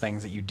change. Those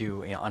things that you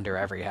do under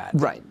every hat.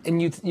 Right,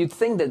 and you'd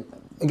think that,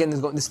 again,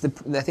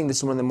 I think this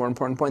is one of the more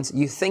important points.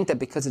 You think that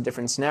because of a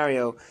different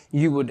scenario,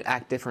 you would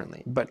act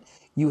differently, but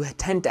you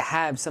tend to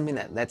have something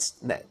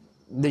that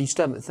you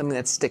still have something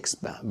that sticks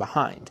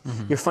behind.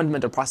 Mm-hmm. Your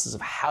fundamental process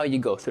of how you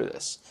go through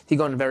this. If you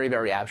go on a very,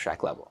 very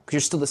abstract level, because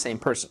you're still the same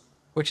person.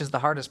 Which is the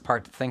hardest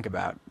part to think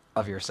about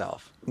of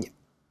yourself. Yeah.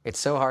 It's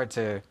so hard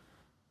to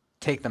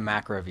take the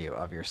macro view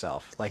of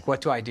yourself. Like,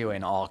 what do I do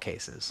in all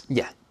cases?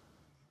 Yeah.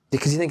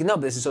 Because you think, no,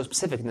 but this is so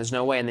specific and there's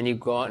no way. And then you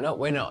go,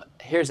 no,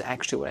 here's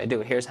actually what I do.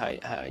 Here's how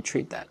I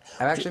treat that.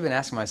 I've actually been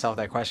asking myself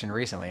that question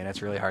recently, and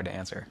it's really hard to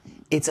answer.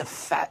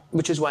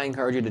 Which is why I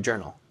encourage you to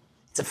journal.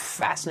 It's a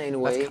fascinating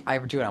way. I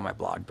do it on my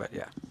blog, but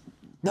yeah.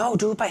 No,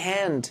 do it by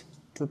hand.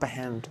 Do it by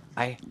hand.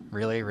 I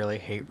really, really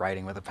hate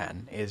writing with a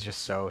pen. It is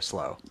just so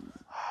slow.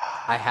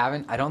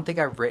 I don't think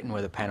I've written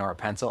with a pen or a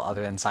pencil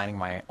other than signing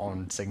my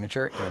own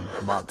signature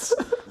in months.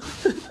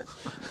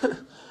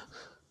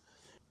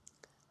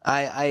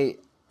 I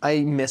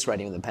miss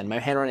writing with a pen. My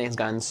handwriting has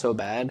gotten so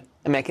bad.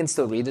 I mean, I can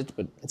still read it,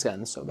 but it's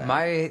gotten so bad.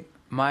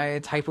 My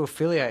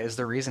typophilia is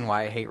the reason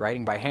why I hate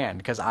writing by hand,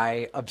 because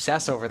I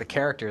obsess over the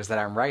characters that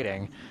I'm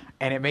writing,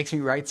 and it makes me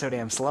write so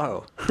damn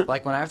slow.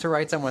 Like when I have to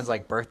write someone's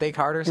birthday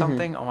card or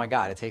something, oh my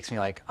god, it takes me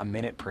a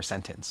minute per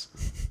sentence.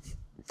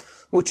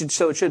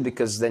 It should,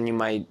 because then you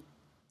might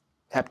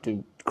have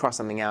to cross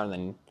something out, and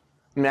then...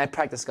 I mean, I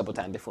practiced a couple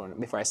times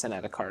before I sent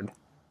out a card.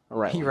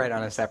 Right. You write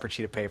on a separate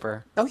sheet of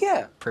paper. Oh,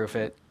 yeah. Proof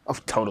it. Oh,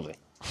 totally.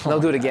 They'll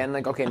do it again,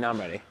 okay, now I'm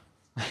ready.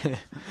 I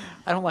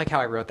don't like how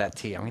I wrote that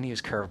T. I'm going to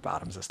use curved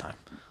bottoms this time.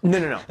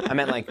 No. I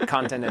meant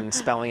content and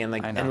spelling and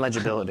and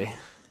legibility.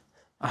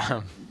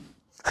 I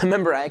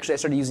remember I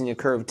started using a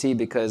curved T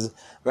because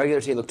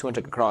regular T looked too much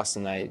like a cross,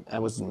 and I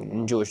was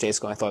in Jewish day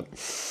school. I thought,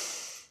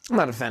 I'm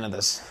not a fan of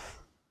this.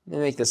 Let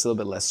me make this a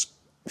little bit less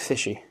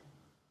fishy.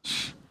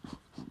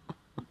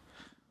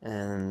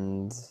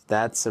 And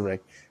that's a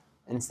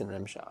instant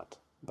rim shot.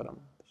 But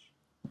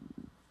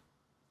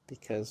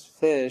because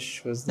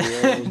fish was the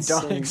old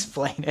Don't sin.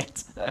 explain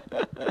it.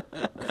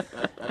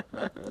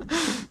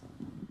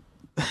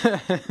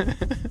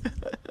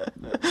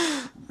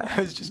 I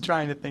was just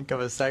trying to think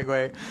of a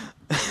segue.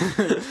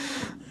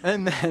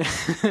 And then...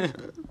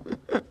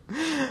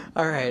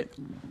 All right.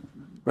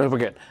 We're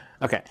good.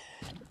 Okay.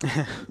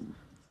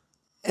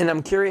 And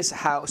I'm curious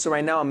how... So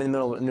right now I'm in the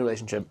middle of a new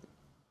relationship.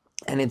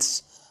 And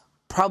it's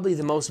probably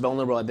the most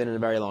vulnerable I've been in a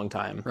very long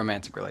time.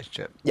 Romantic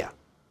relationship. Yeah.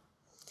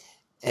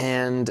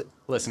 And...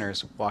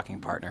 Listeners, walking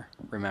partner.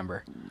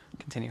 Remember.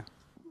 Continue.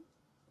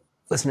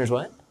 Listeners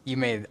what? You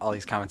made all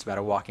these comments about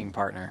a walking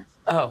partner.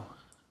 Oh.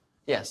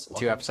 Yes.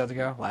 2 episodes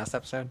ago? Last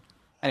episode?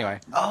 Anyway.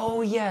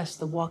 Oh, yes.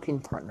 The walking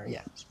partner.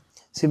 Yes.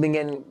 So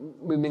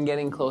we've been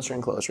getting closer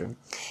and closer.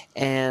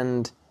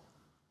 And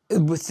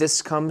with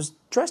this comes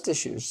trust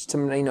issues.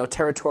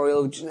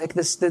 Territorial, like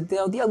this,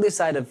 the ugly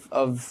side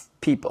of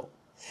people.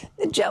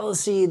 The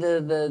jealousy,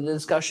 the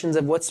discussions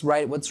of what's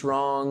right, what's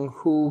wrong,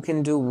 who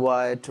can do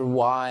what, or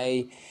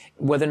why,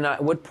 whether or not,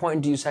 at what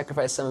point do you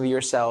sacrifice some of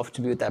yourself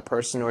to be with that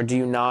person, or do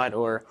you not,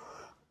 or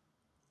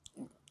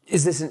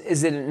is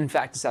it in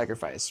fact a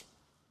sacrifice?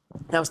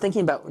 And I was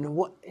thinking about,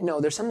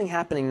 there's something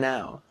happening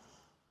now,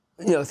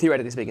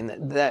 theoretically speaking,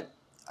 that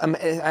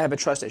I have a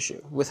trust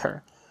issue with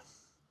her.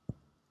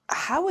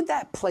 How would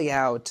that play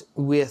out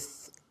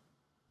with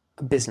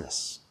a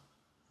business?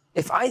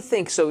 If I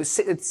think, so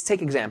let's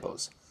take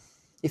examples.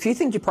 If you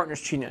think your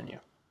partner's cheating on you,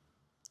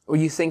 or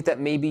you think that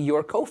maybe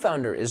your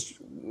co-founder is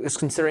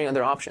considering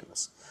other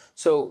options.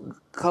 So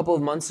a couple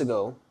of months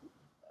ago,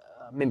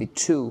 maybe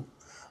two,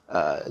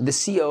 the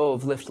CEO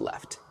of Lyft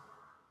left.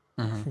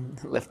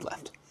 Mm-hmm. Lyft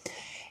left.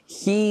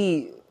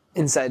 He,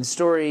 inside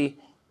story,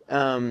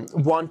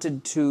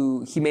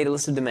 he made a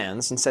list of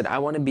demands and said, I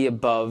want to be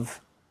above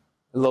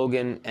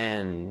Logan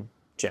and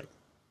Jim.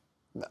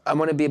 I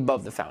want to be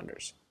above the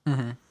founders.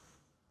 Mm-hmm.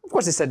 Of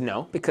course, they said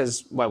no,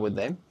 because why would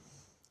they?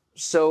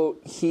 So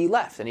he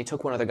left, and he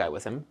took one other guy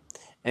with him,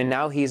 and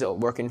now he's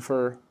working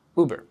for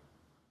Uber.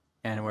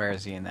 And where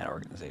is he in that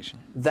organization?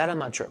 That I'm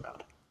not sure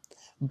about.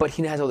 But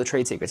he has all the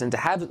trade secrets, and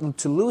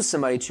to lose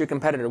somebody to your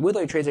competitor with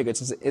all your trade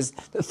secrets is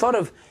the thought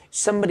of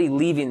somebody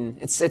leaving.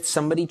 It's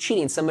somebody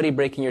cheating, somebody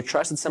breaking your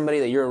trust. It's somebody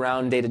that you're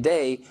around day to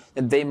day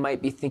that they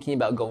might be thinking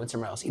about going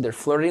somewhere else, either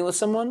flirting with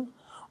someone,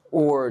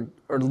 or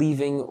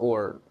leaving,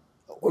 or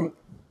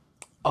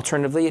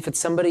alternatively, if it's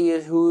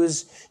somebody who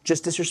is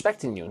just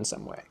disrespecting you in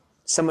some way,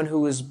 someone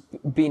who is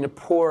being a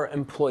poor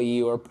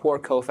employee or a poor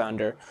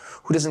co-founder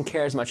who doesn't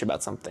care as much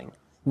about something,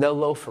 they'll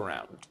loaf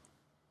around.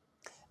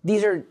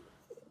 These are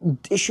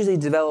issues they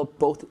develop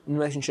both in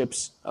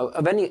relationships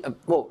of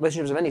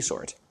any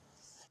sort.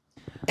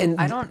 And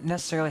I don't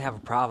necessarily have a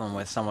problem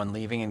with someone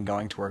leaving and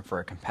going to work for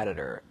a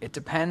competitor. It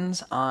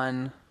depends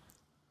on,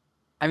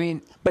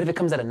 but if it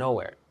comes out of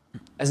nowhere,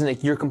 as in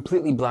like you're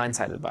completely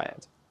blindsided by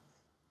it.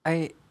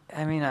 I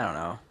don't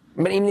know.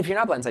 But even if you're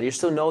not blindsided, you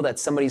still know that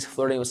somebody's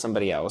flirting with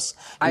somebody else.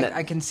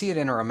 I can see it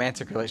in a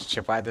romantic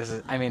relationship why this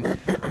is,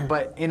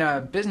 but in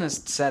a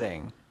business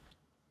setting,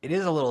 it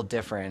is a little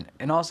different.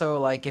 And also,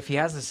 like, if he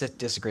has this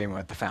disagreement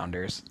with the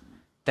founders,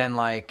 then,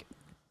 like,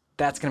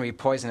 that's going to be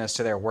poisonous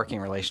to their working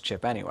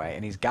relationship anyway,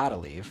 and he's got to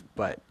leave.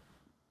 But,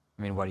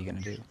 what are you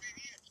going to do?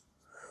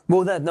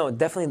 Well,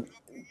 definitely,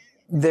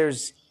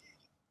 there's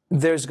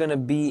going to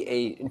be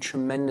a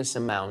tremendous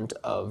amount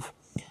of...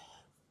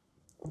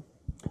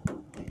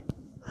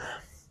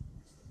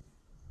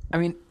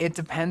 it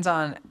depends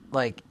on,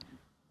 like,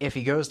 if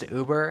he goes to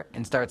Uber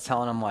and starts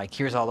telling them, like,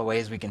 here's all the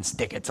ways we can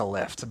stick it to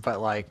Lyft. But,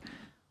 like,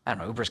 I don't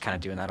know, Uber's kind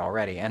of doing that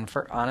already. And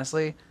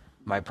honestly,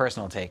 my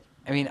personal take,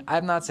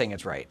 I'm not saying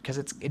it's right, because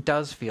it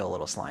does feel a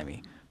little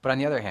slimy. But on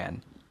the other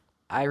hand,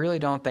 I really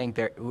don't think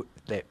that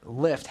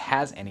Lyft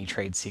has any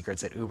trade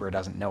secrets that Uber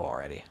doesn't know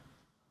already.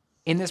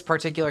 In this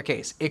particular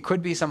case, it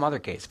could be some other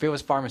case. If it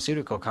was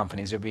pharmaceutical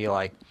companies, it would be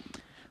like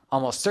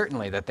almost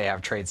certainly that they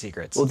have trade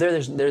secrets. Well,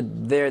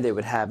 they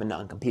would have a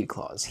non-compete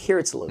clause. Here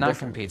it's a little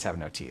different. Non-competes have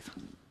no teeth.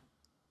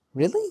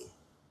 Really?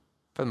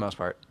 For the most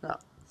part. No.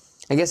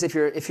 I guess if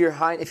you're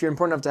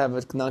important enough to have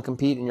a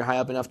non-compete and you're high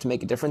up enough to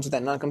make a difference with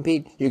that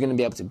non-compete, you're going to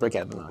be able to break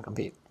out of the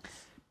non-compete.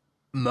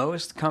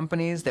 Most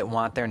companies that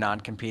want their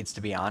non-competes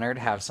to be honored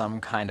have some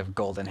kind of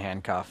golden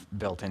handcuff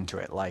built into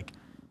it. Like,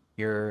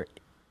 so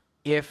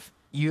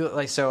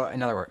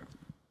in other words,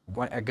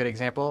 a good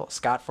example,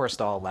 Scott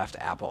Forstall left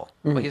Apple.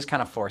 Mm-hmm. Well, he was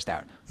kind of forced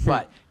out,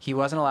 but he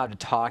wasn't allowed to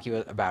talk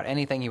about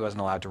anything. He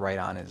wasn't allowed to write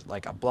on his,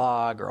 like, a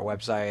blog or a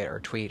website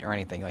or tweet or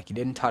anything. Like, he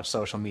didn't touch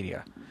social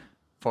media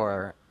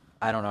for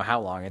I don't know how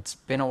long. It's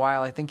been a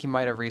while. I think he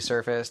might have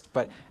resurfaced.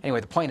 But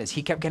anyway, the point is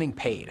he kept getting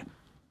paid.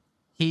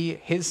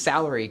 His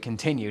salary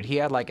continued. He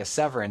had like a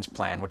severance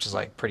plan, which is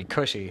like pretty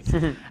cushy.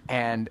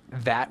 And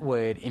that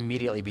would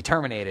immediately be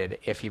terminated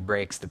if he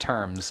breaks the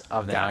terms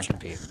of the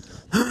non-compete.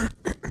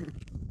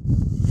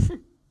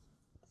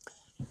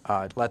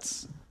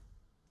 Let's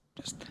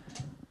just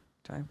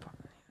type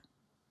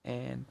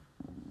and...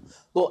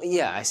 Well,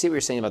 yeah, I see what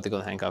you're saying about the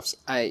golden handcuffs.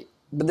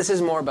 But this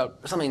is more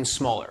about something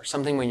smaller,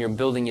 something when you're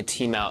building a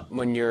team out,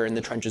 when you're in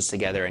the trenches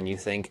together and you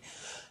think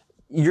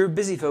you're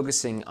busy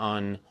focusing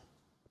on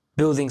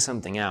building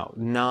something out,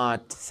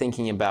 not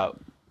thinking about,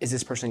 is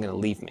this person going to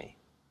leave me?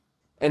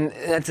 And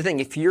that's the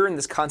thing. If you're in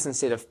this constant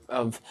state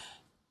of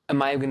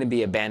am I going to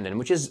be abandoned,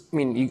 which is,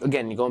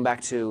 again, you're going back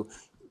to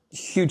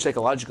huge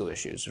psychological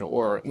issues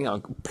or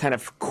kind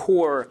of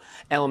core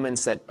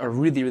elements that are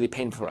really, really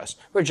painful for us.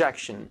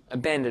 Rejection,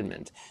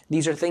 abandonment.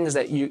 These are things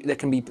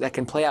that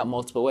can play out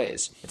multiple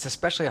ways. It's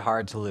especially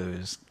hard to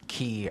lose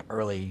key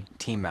early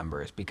team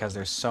members because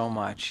there's so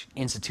much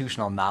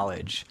institutional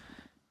knowledge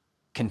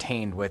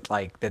contained with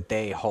that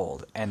they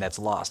hold and that's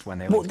lost when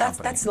they leave the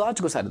company. That's the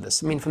logical side of this.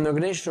 From the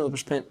organizational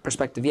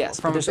perspective, yes.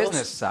 From a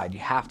business side,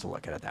 you have to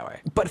look at it that way.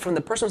 But from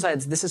the personal side,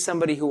 this is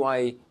somebody who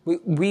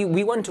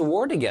we went to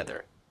war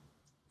together.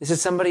 This is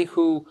somebody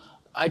who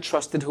I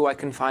trusted, who I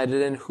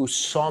confided in, who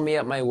saw me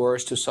at my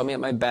worst, who saw me at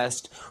my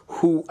best,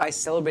 who I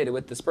celebrated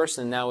with this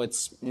person.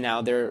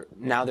 Now they're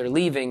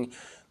leaving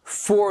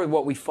for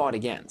what we fought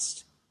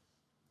against.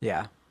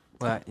 Yeah.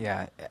 Well,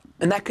 yeah.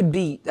 And that could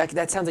be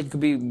that sounds like it could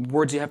be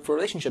words you have for a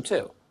relationship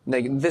too.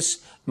 Like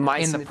this, In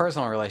the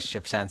personal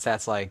relationship sense,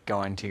 that's like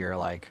going to your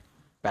like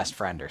best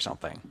friend or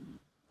something.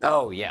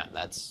 Oh yeah,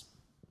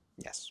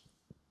 yes.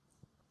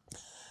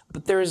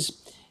 But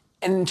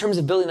and in terms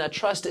of building that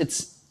trust,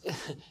 it's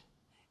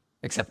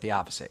Except the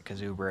opposite,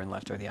 because Uber and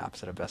Lyft are the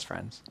opposite of best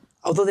friends.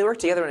 although they work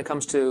together when it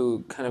comes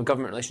to kind of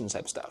government relations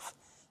type stuff.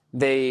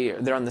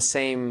 They're on the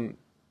same.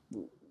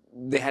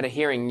 They had a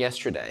hearing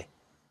yesterday,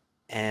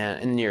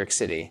 in New York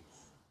City,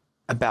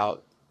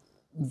 about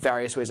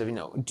various ways of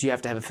do you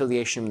have to have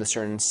affiliation with a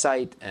certain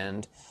site,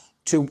 and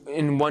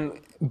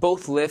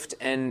both Lyft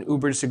and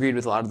Uber disagreed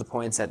with a lot of the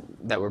points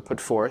that were put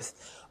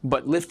forth,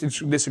 but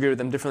Lyft disagreed with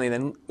them differently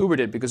than Uber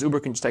did, because Uber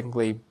can just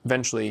technically,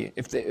 eventually,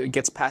 if it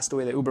gets passed the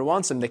way that Uber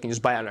wants them, they can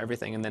just buy out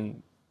everything, and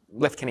then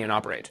Lyft can't even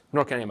operate,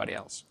 nor can anybody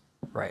else.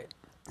 Right.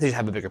 They just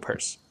have a bigger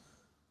purse.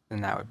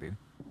 And that would be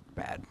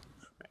bad.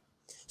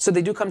 So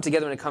they do come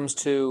together when it comes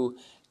to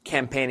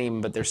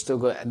campaigning, but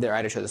they're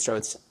at each other's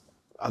throats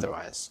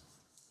otherwise.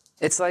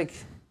 It's like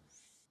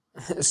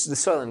the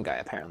Soylent guy,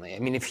 apparently. I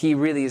mean, if he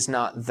really is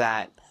not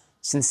that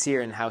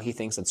sincere in how he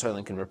thinks that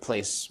Soylent can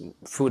replace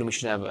food and we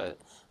should have a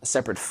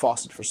separate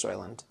faucet for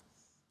Soylent.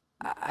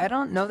 I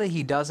don't know that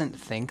he doesn't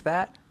think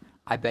that.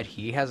 I bet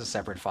he has a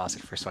separate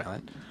faucet for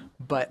Soylent.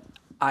 But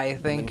I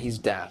think... And he's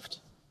daft.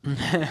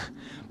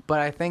 But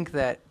I think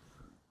that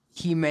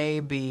he may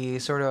be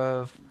sort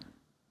of...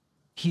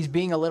 He's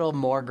being a little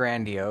more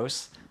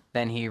grandiose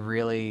than he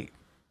really...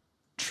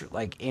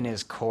 like in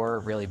his core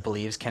really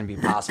believes can be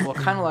possible.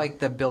 Kind of like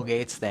the Bill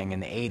Gates thing in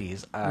the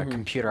 80s,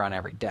 computer on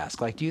every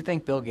desk. Like, do you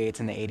think Bill Gates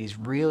in the 80s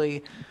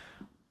really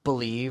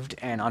believed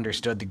and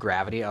understood the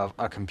gravity of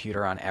a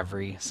computer on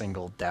every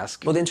single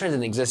desk? Well, the internet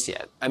didn't exist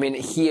yet. I mean,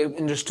 he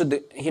understood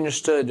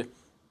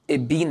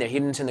it being there. He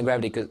didn't understand the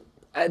gravity, because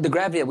the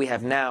gravity that we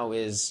have now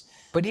is...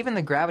 But even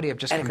the gravity of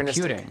just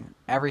computing,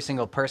 every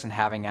single person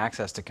having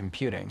access to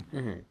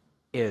computing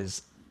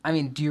is... I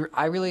mean,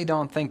 I really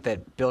don't think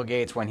that Bill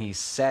Gates, when he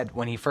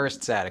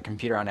first said a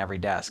computer on every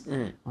desk,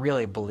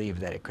 really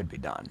believed that it could be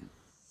done.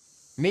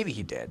 Maybe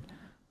he did.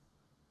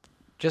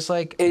 Just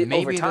like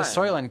maybe the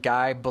Soylent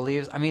guy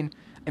believes. I mean,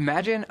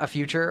 imagine a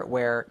future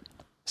where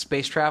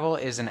space travel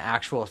is an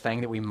actual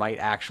thing that we might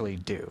actually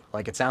do.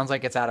 Like, it sounds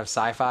like it's out of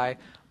sci-fi,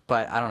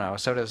 but I don't know.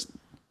 So does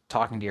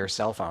talking to your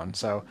cell phone.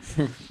 So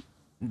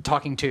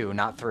talking to,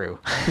 not through.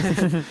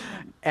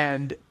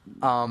 And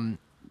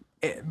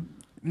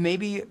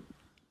maybe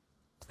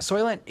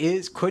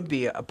Soylent could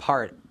be a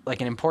part,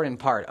 like an important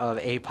part of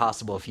a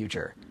possible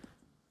future.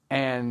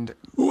 And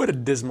what a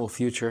dismal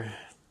future.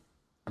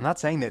 I'm not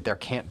saying that there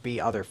can't be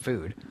other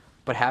food,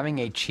 but having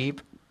a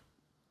cheap,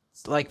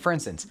 like, for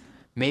instance,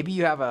 maybe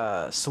you have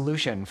a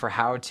solution for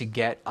how to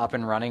get up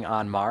and running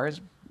on Mars,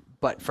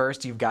 but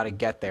first you've got to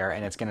get there,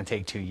 and it's going to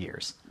take 2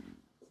 years.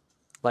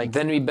 Like,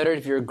 then it'd be better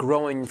if you're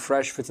growing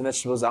fresh fruits and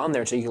vegetables on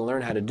there so you can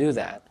learn how to do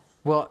that.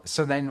 Well,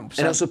 and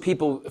also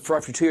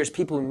after 2 years,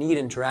 people need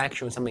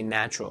interaction with something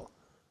natural.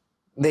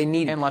 They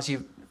need... Unless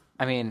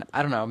I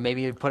don't know,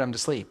 maybe you put them to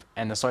sleep,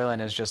 and the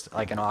Soylent is just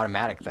like an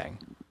automatic thing.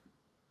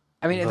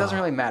 I mean, it doesn't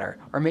really matter.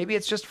 Or maybe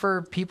it's just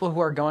for people who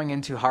are going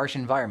into harsh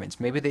environments.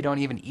 Maybe they don't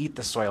even eat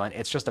the Soylent.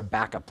 It's just a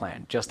backup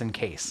plan, just in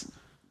case.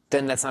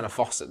 Then that's not a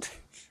faucet.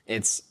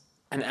 It's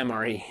an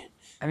MRE.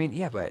 I mean,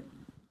 yeah, but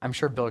I'm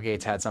sure Bill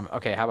Gates had some...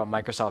 Okay, how about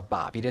Microsoft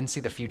Bob? He didn't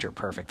see the future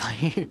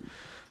perfectly.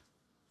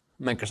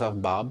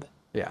 Microsoft Bob?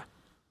 Yeah.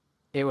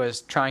 It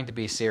was trying to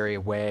be Siri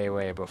way,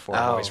 way before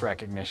voice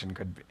recognition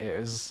could...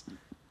 It was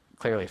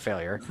clearly a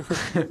failure.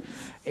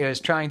 It was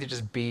trying to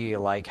just be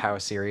like how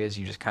Siri is.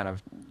 You just kind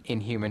of, in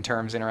human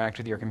terms, interact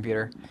with your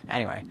computer.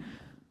 Anyway,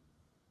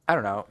 I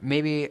don't know.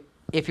 Maybe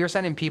if you're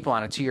sending people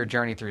on a 2-year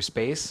journey through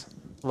space,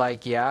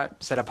 like, yeah,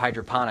 set up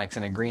hydroponics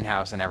in a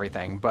greenhouse and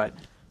everything, but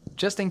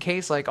just in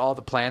case, like, all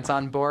the plants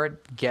on board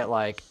get,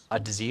 like, a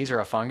disease or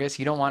a fungus,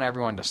 you don't want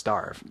everyone to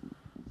starve.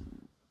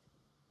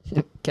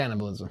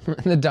 Cannibalism.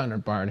 The Donner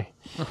Party.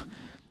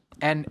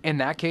 And in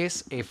that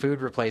case, a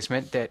food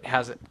replacement that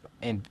has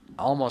an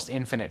almost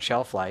infinite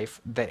shelf life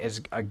that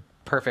is a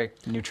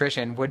perfect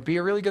nutrition would be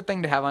a really good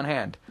thing to have on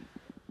hand.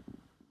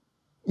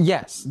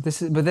 Yes,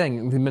 but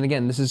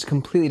again, this is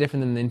completely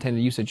different than the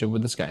intended usage of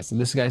what this guy said.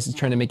 This guy is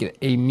trying to make it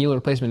a meal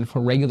replacement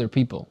for regular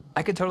people.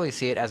 I could totally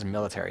see it as a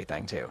military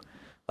thing too.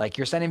 Like,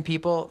 you're sending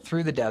people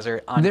through the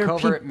desert on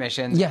covert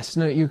missions. Yes,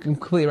 no, you're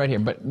completely right here.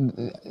 But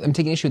I'm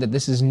taking issue that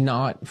this is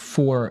not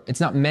for... It's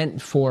not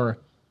meant for...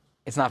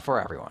 It's not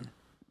for everyone.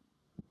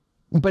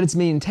 But it's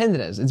being intended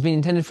as. It's being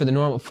intended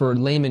for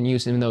layman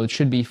use, even though it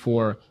should be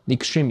for the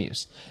extreme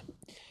use.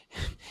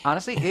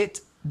 Honestly,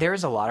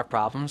 there's a lot of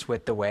problems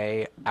with the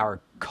way our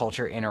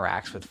culture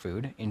interacts with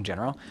food in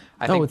general.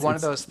 I think one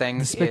of those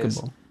things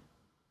despicable.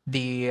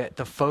 Is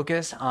the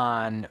focus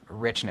on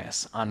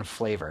richness, on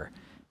flavor,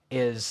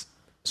 is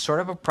sort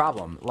of a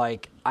problem.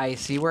 Like, I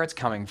see where it's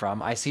coming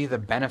from. I see the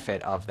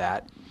benefit of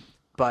that,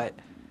 but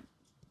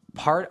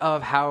part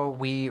of how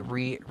we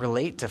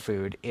relate to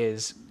food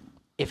is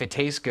if it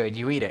tastes good,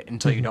 you eat it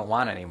until you don't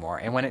want it anymore.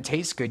 And when it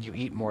tastes good, you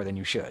eat more than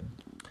you should.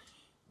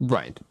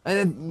 Right.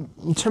 And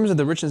in terms of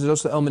the richness, there's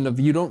also the element of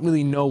you don't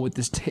really know what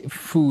this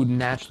food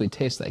naturally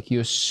tastes like. You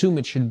assume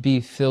it should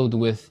be filled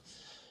with.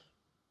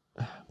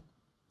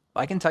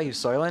 I can tell you,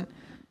 Soylent,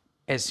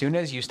 as soon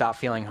as you stop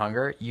feeling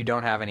hunger, you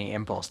don't have any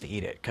impulse to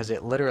eat it because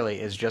it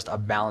literally is just a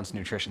balanced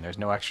nutrition. There's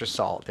no extra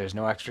salt. There's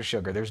no extra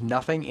sugar. There's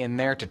nothing in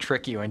there to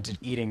trick you into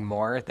eating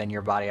more than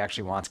your body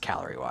actually wants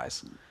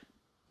calorie-wise.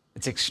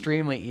 It's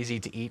extremely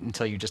easy to eat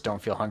until you just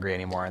don't feel hungry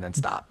anymore and then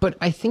stop. But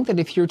I think that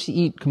if you're to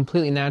eat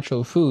completely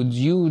natural foods,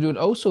 you would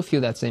also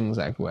feel that same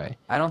exact way.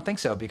 I don't think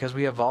so because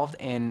we evolved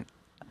in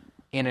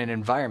an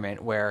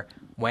environment where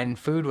when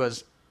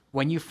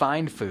you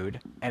find food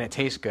and it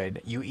tastes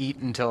good, you eat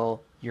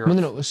until you're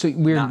No. So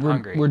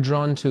hungry. we're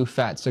drawn to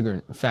fat,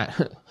 sugar,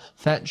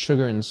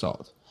 and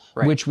salt,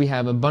 Right. which we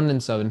have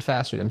abundance of in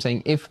fast food. I'm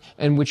saying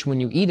which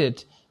when you eat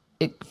it,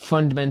 it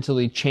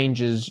fundamentally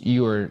changes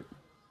your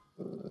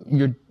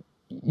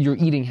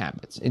eating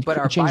habits. But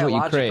our changes what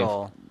you crave.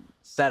 biological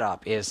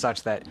setup is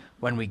such that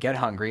when we get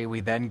hungry, we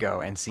then go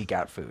and seek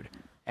out food.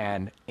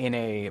 And in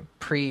a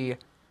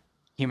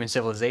pre-human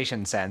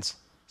civilization sense,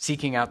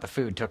 seeking out the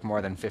food took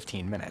more than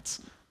 15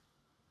 minutes.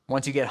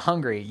 Once you get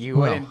hungry, you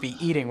wouldn't be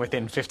eating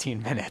within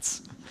 15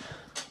 minutes.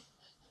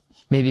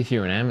 Maybe if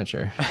you're an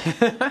amateur.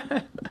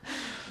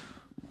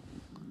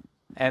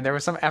 And there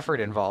was some effort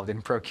involved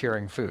in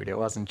procuring food. It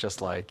wasn't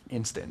just like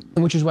instant.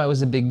 Which is why it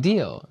was a big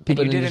deal. And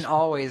you didn't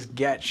always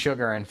get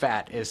sugar and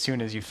fat as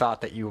soon as you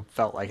thought that you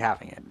felt like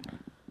having it.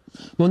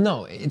 Well,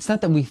 no, it's not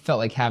that we felt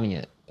like having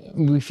it.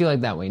 We feel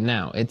like that way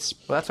now. Well,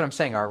 that's what I'm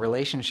saying. Our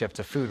relationship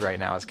to food right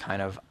now is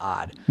kind of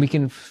odd. We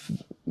can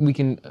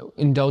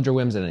indulge our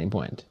whims at any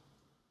point.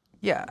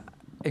 Yeah,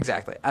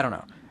 exactly. I don't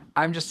know.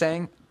 I'm just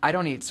saying I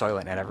don't eat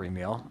Soylent at every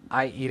meal.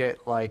 I eat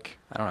it like,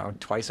 I don't know,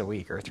 twice a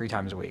week or 3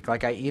 times a week.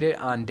 Like I eat it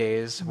on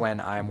days when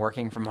I'm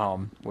working from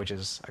home, which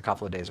is a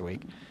couple of days a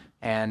week.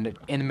 And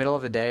in the middle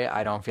of the day,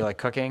 I don't feel like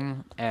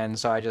cooking. And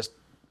so I just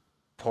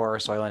pour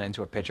Soylent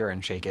into a pitcher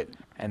and shake it.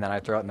 And then I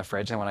throw it in the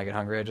fridge. And when I get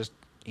hungry, I just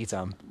eat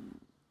some.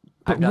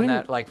 I've done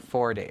that like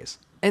 4 days.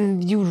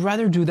 And you'd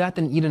rather do that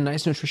than eat a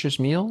nice, nutritious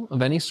meal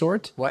of any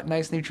sort? What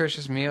nice,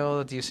 nutritious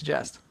meal do you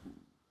suggest?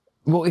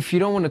 Well, if you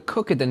don't want to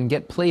cook it, then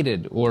get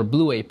Plated or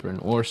Blue Apron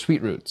or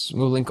Sweet Roots.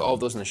 We'll link all of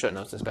those in the show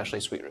notes,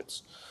 especially Sweet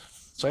Roots.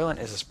 Soylent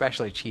is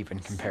especially cheap in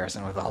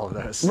comparison with all of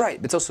those.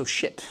 Right, it's also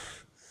shit.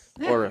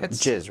 Or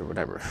jizz or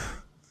whatever.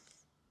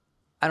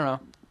 I don't know.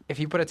 If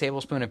you put a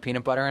tablespoon of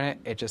peanut butter in it,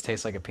 it just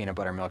tastes like a peanut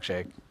butter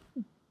milkshake.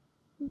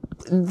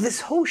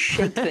 This whole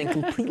shake thing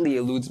completely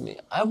eludes me.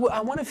 I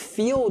want to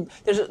feel...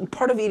 There's a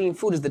part of eating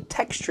food is the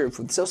texture of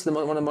food. It's also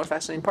one of the more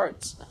fascinating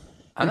parts.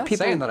 I'm not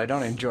saying that I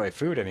don't enjoy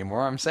food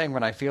anymore. I'm saying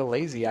when I feel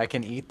lazy, I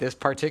can eat this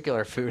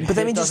particular food. But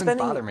that means it doesn't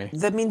bother me.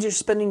 That means you're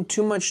spending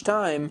too much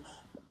time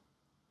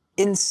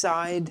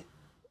inside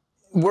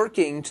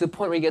working to the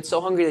point where you get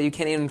so hungry that you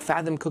can't even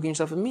fathom cooking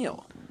yourself a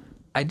meal.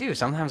 I do.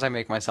 Sometimes I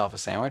make myself a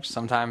sandwich.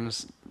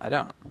 Sometimes I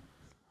don't.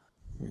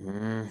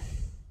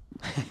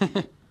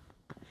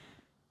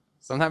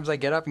 Sometimes I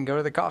get up and go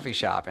to the coffee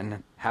shop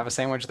and have a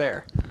sandwich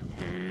there.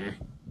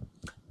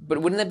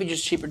 But wouldn't that be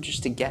just cheaper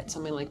just to get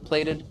something like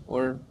Plated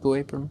or Blue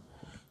Apron?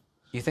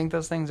 You think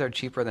those things are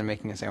cheaper than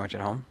making a sandwich at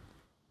home?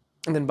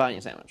 And then buying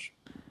a sandwich.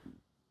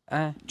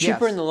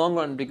 Cheaper Yes. in the long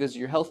run because of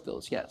your health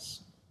bills,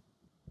 yes.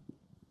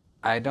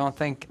 I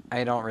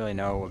don't really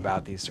know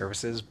about these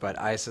services, but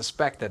I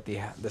suspect that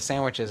the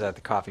sandwiches at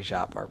the coffee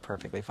shop are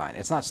perfectly fine.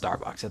 It's not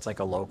Starbucks. It's like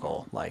a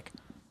local,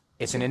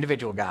 it's an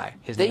individual guy.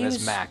 His name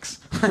is Max.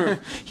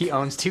 He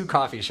owns 2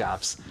 coffee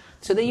shops.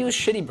 So they use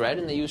shitty bread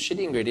and they use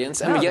shitty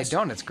ingredients. No, they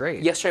don't. It's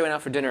great. Yesterday I went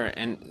out for dinner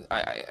and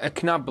I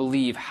cannot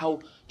believe how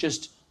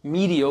just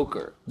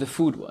mediocre the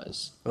food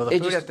was. Well, the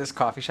food at this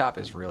coffee shop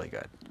is really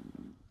good.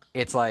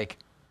 It's like,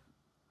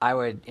 I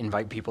would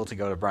invite people to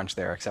go to brunch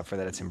there, except for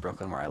that it's in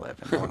Brooklyn where I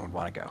live and no one would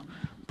want to go.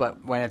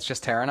 But when it's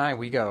just Tara and I,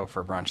 we go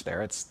for brunch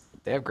there.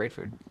 They have great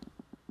food.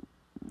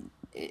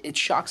 It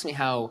shocks me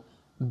how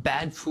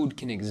bad food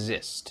can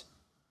exist.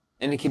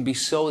 And it can be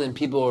so then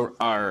people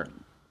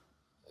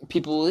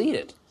will eat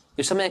it.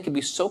 There's something that could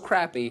be so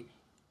crappy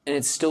and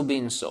it's still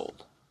being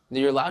sold.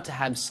 You're allowed to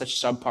have such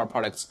subpar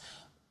products,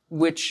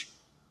 which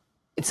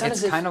it's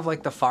kind of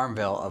like the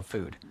Farmville of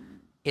food.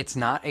 Farmville's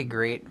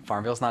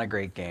not a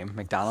great game.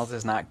 McDonald's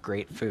is not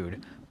great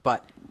food,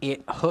 but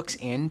it hooks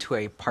into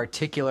a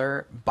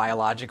particular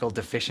biological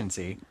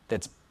deficiency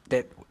that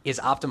is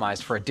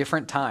optimized for a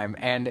different time,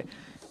 and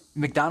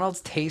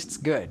McDonald's tastes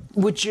good.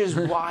 Which is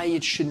why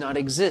it should not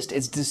exist.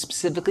 It's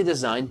specifically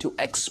designed to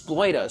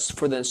exploit us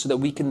so that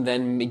we can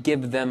then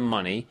give them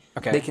money.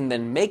 Okay. They can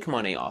then make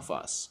money off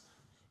us.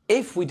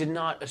 If we did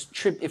not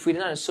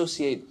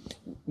associate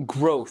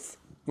growth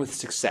with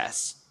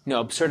success,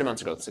 absurd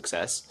amounts of growth with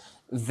success,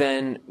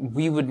 then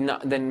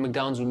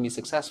McDonald's wouldn't be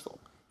successful.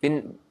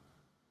 Then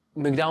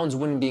McDonald's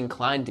wouldn't be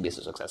inclined to be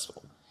so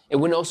successful. It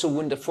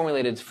wouldn't have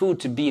formulated food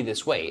to be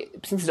this way.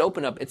 Since it's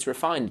opened up, it's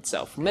refined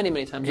itself many,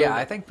 many times Yeah, over.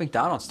 I think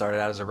McDonald's started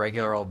out as a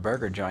regular old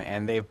burger joint,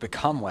 and they've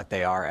become what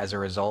they are as a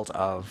result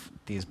of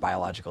these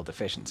biological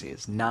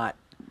deficiencies. Not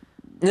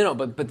No,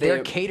 but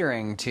they're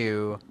catering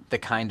to the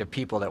kind of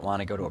people that want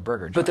to go to a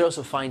burger joint. But they're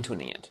also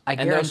fine-tuning it. I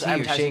And they're also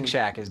guarantee you, advertising- Shake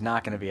Shack is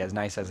not going to be as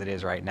nice as it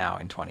is right now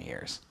in 20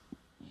 years.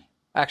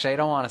 Actually, I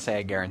don't want to say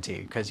I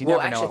guarantee, because you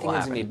never know I what think will it's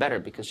happen. going to be better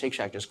because Shake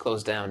Shack just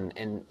closed down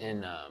in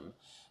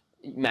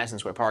Madison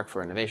Square Park for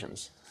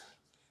renovations.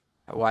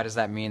 Why does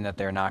that mean that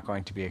they're not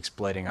going to be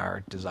exploiting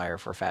our desire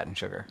for fat and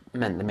sugar?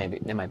 Man,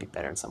 they might be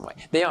better in some way.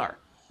 They are.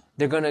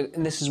 They're gonna.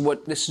 And this is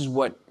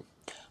what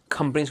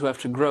companies who have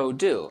to grow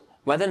do.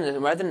 Rather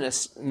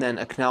than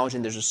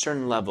acknowledging there's a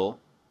certain level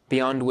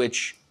beyond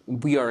which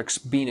we are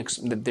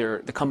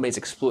that the company's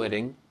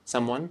exploiting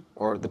someone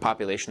or the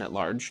population at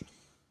large.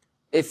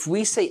 If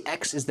we say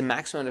X is the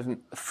maximum amount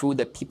of food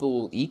that people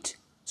will eat,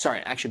 sorry,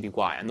 it actually be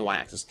Y on the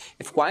Y-axis.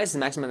 If Y is the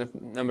maximum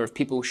number of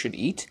people who should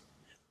eat,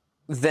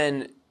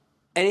 then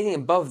anything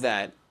above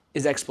that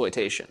is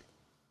exploitation.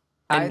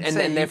 I'd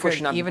say and you therefore could,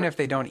 should not be- even if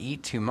they don't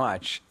eat too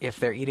much, if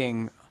they're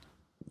eating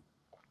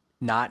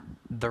not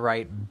the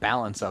right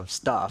balance of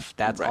stuff,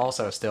 that's Right.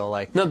 also still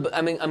like... No, but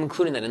I'm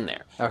including that in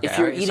there. Okay, If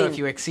you're so eating, if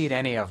you exceed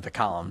any of the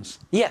columns...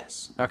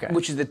 yes, Okay.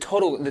 which is the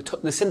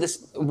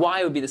synthesis.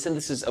 Y would be the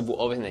synthesis of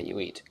everything that you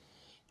eat,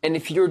 and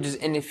if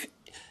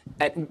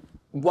at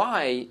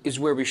Y is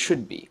where we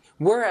should be.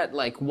 We're at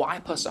like Y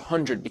plus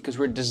 100 because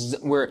we're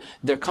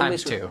their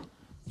companies Times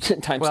 2.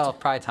 times Well, 2.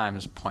 probably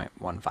times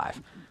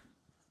 0.15.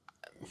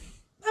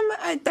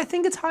 I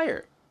think it's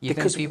higher. You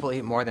because think people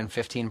eat more than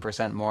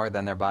 15% more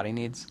than their body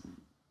needs?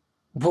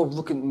 well,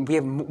 look,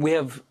 we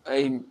have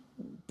a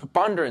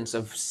preponderance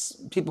of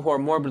people who are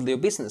morbidly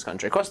obese in this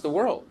country across the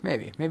world.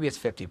 Maybe it's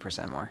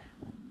 50% more.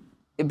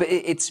 But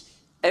it's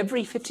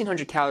every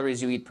 1,500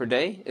 calories you eat per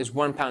day is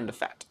 1 pound of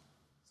fat.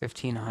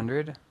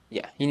 1,500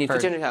 Yeah, you need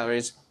 1,500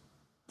 calories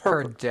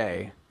per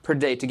day. per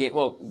day to get,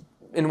 well,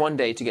 in one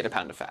day to get a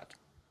pound of fat.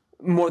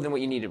 More than what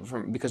you need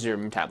because of your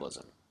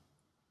metabolism.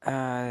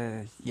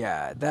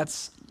 Yeah,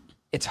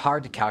 it's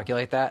hard to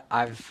calculate that.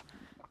 I've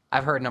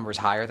heard numbers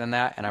higher than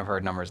that, and I've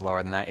heard numbers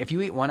lower than that. If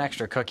you eat one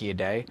extra cookie a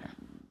day,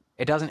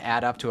 it doesn't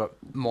add up to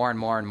more and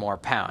more and more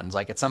pounds.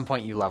 Like at some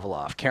point you level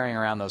off. Carrying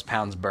around those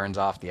pounds burns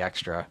off the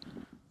extra.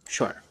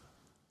 Sure.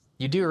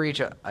 You do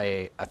reach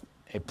a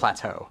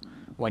plateau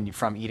when you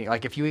from eating.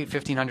 Like if you eat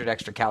 1,500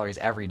 extra calories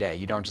every day,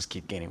 you don't just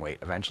keep gaining weight.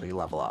 Eventually you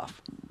level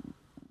off.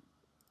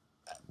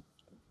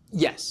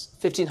 Yes,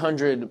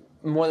 1,500,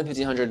 more than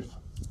 1,500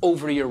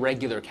 over your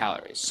regular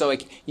calories. So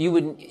like you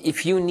would,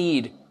 if you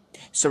need,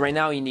 so right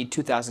now you need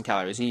 2,000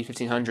 calories, you need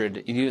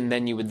 1,500, and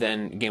then you would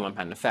then gain 1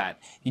 pound of fat.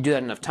 You do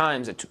that enough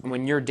times,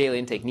 when your daily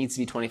intake needs to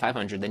be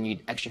 2,500, then you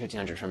eat extra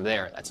 1,500 from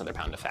there, that's another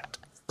pound of fat.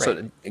 Right.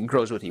 So it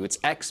grows with you. It's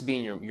X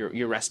being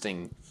your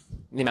resting,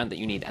 the amount that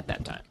you need at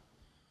that time.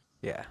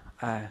 Yeah.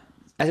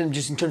 As in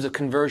just in terms of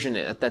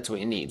conversion, that's what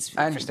it needs.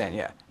 I understand,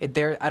 yeah.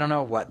 I don't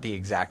know what the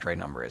exact right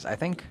number is. I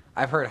think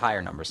I've heard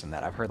higher numbers than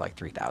that. I've heard like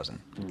 3,000.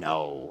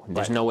 No,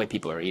 there's no way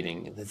people are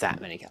eating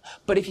that many calories.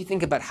 But if you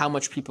think about how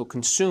much people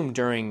consume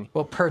during...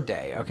 Well, per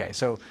day. Okay,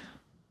 so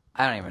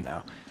I don't even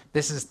know.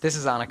 This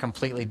is on a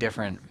completely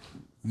different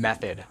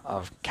method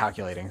of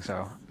calculating,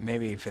 so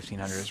maybe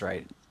 1,500 is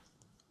right.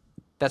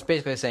 That's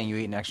basically saying you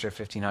eat an extra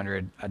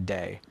 1,500 a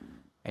day,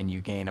 and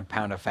you gain a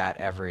pound of fat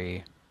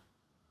every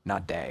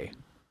week.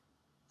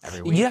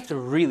 You have to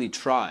really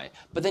try.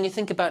 But then you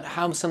think about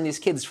how some of these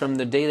kids, from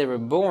the day they were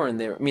born,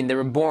 they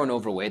were born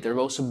overweight. We're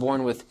also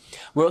screwing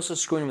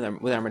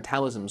with our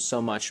metabolism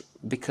so much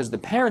because the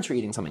parents are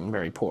eating something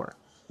very poor,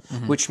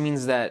 which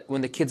means that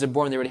when the kids are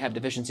born, they already have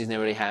deficiencies and they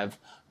already have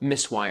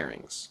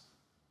miswirings.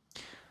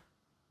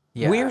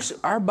 Yeah.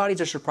 Our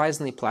bodies are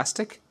surprisingly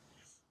plastic,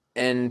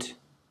 and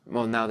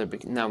well, now we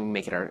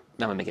make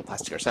it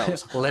plastic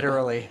ourselves.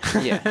 Literally.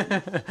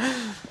 Yeah.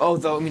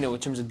 Although, in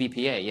terms of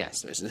BPA,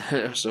 yes.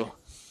 So,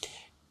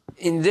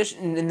 in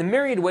the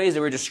myriad ways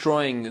that we're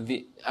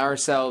destroying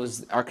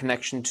ourselves, our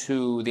connection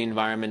to the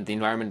environment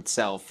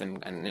itself,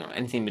 and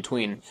anything in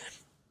between.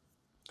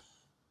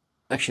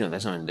 Actually, no,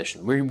 that's not an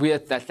addition.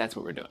 That's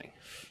what we're doing.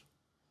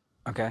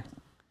 Okay.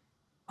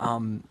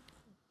 I'm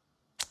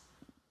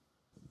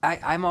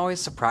always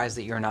surprised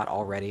that you're not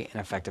already an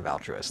effective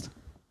altruist.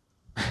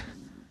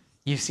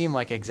 You seem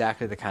like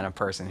exactly the kind of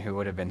person who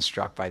would have been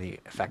struck by the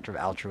effective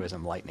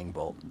altruism lightning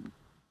bolt.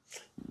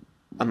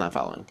 I'm not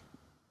following.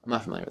 I'm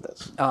not familiar with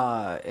this.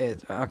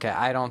 Okay,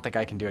 I don't think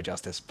I can do it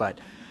justice, but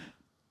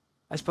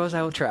I suppose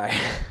I will try.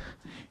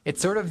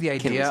 It's sort of the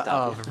idea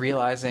of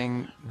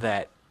realizing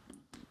that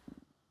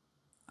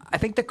I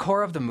think the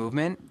core of the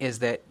movement is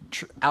that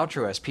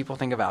altruists, people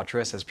think of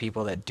altruists as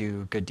people that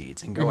do good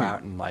deeds and go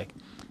out and like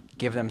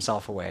give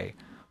themselves away,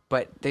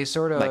 but they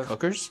sort of Like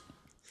hookers?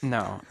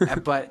 No,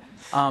 but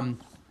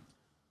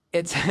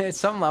it's at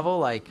some level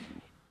like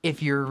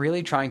if you're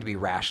really trying to be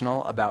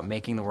rational about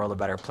making the world a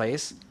better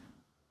place,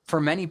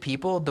 for many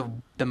people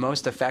the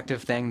most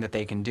effective thing that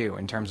they can do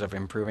in terms of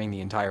improving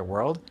the entire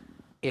world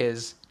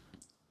is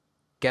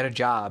get a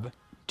job,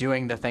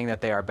 doing the thing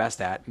that they are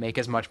best at, make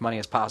as much money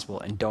as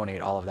possible, and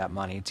donate all of that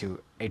money to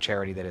a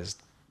charity that is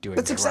doing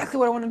That's their exactly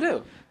work. what I want to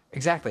do.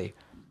 Exactly.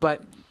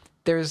 But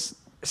there's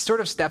sort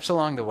of steps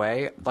along the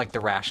way, like the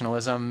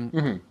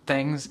rationalism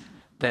things,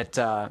 that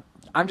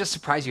I'm just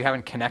surprised you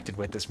haven't connected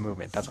with this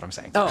movement. That's what I'm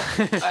saying. Oh,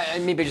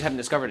 maybe I just haven't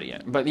discovered it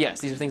yet. But yes,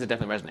 these are things that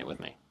definitely resonate with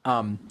me.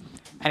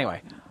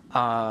 Anyway,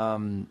 How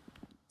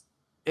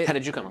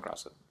did you come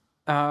across it?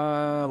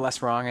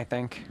 less wrong, I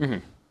think.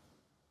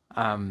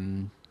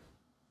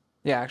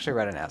 Yeah, I actually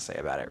read an essay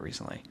about it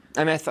recently.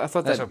 I mean, I thought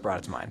That's that what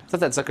brought it to mind.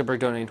 Zuckerberg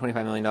donating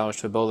 $25 million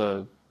to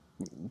Ebola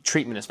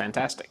treatment is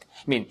fantastic.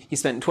 I mean, he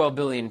spent $12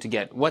 billion to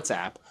get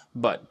WhatsApp,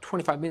 but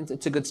 25 million,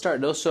 it's a good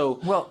start. Also,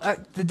 Well,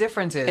 the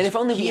difference is And if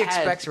only we he had-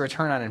 expects a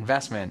return on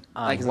investment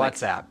on Like-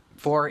 WhatsApp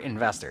for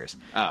investors.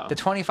 Oh. The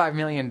 $25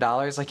 million,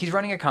 like he's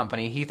running a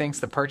company, he thinks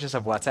the purchase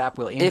of WhatsApp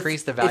will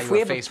increase the value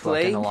we of have a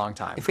Facebook in a plague- long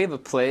time. If we have a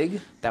plague,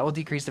 That will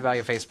decrease the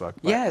value of Facebook.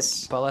 But,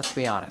 Yes. But let's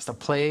be honest, a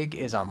plague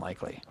is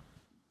unlikely.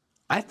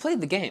 I've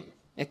played the game.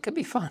 It could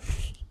be fun.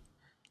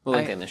 We'll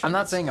link it in the show I'm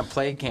not notes. saying a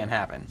plague can't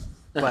happen,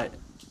 but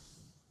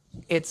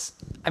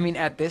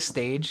at this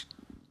stage,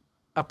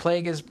 a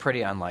plague is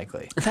pretty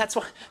unlikely. That's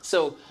why.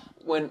 So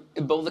when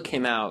Ebola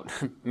came out,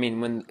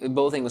 when the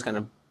Ebola thing was kind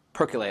of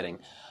percolating,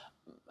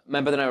 my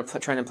brother and I were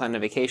trying to plan a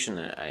vacation,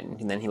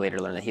 and then he later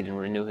learned that he didn't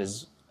renew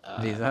his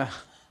Visa?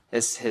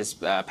 his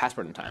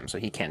passport in time, so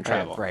he can't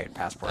travel. Right,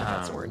 passport,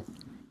 that's the word.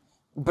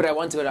 But I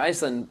wanted to go to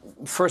Iceland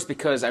first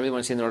because I really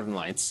want to see the Northern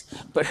Lights.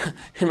 But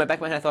in my back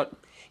of my head, I thought,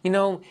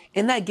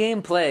 in that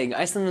game Plague,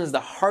 Iceland is the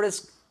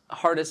hardest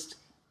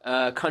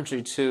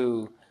country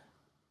to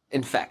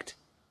infect.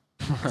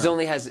 'Cause it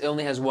only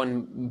has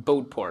one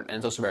boat port, and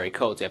it's also very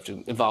cold. So you have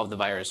to evolve the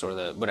virus or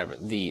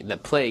the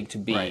plague to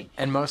be. Right.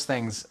 And most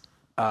things,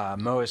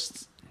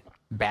 most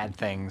bad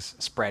things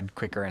spread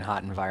quicker in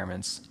hot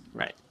environments.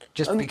 Right.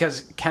 Just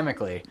because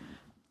chemical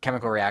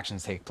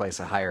reactions take place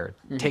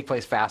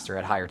faster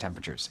at higher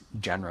temperatures,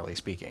 generally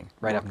speaking,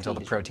 right up until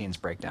the proteins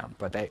break down.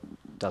 But that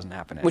doesn't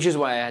happen. Which is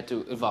why I had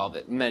to evolve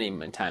it many,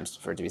 many times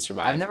for it to be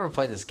survived. I've never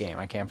played this game.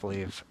 I can't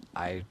believe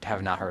I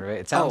have not heard of it.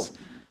 It sounds.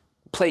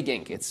 Plague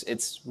Inc.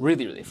 It's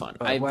really, really fun.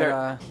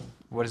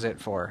 What is it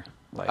for?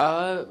 Like,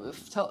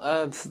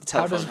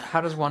 telephone.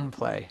 how does one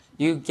play?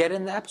 You get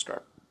in the App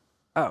Store.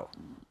 Oh,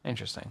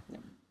 interesting.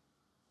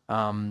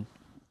 I'm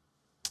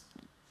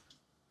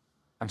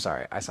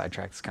sorry, I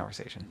sidetracked this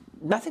conversation.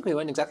 I think we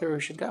went exactly where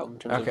we should go in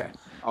terms of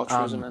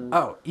altruism and.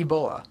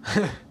 Ebola.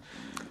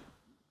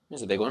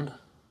 Here's a big one.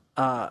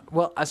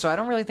 So I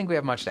don't really think we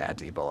have much to add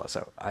to Ebola.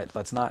 So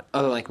let's not.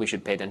 Other than we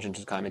should pay attention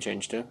to climate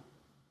change too.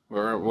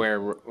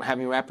 We're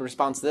having a rapid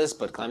response to this,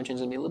 but climate change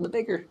is gonna be a little bit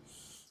bigger.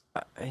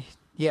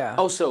 Yeah.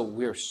 Also,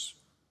 there's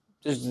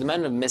the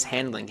amount of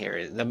mishandling here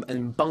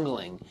and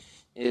bungling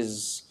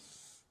is.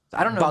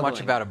 I don't know much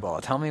buggling. about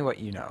Ebola. Tell me what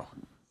you know.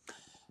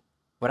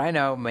 What I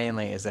know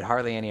mainly is that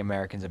hardly any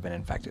Americans have been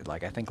infected.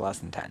 Like I think less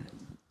than 10.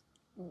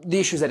 The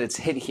issue is that it's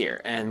hit here,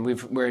 and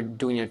we're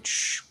doing a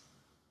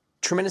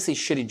tremendously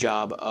shitty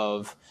job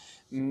of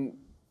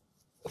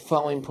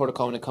following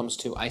protocol when it comes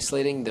to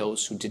isolating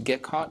those who did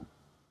get caught,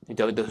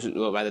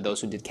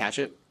 those who did catch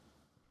it.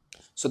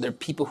 So there are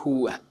people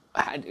who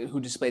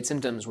displayed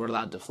symptoms were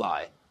allowed to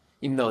fly,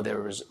 even though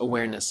there was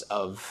awareness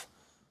of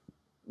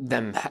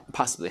them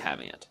possibly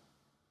having it.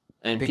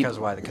 And Because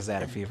why? Because they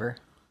had a fever.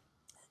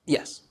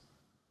 Yes.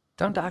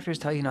 Don't doctors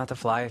tell you not to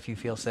fly if you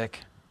feel sick,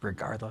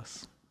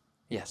 regardless?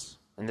 Yes.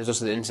 And there's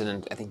also the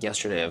incident, I think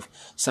yesterday, of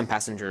some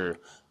passenger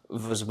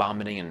was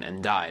vomiting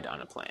and died on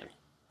a plane.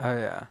 Oh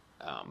yeah.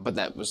 But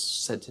that was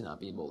said to not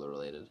be Ebola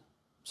related.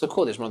 So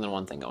cool, there's more than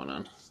one thing going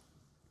on.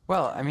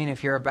 Well,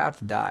 if you're about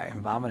to die,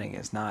 vomiting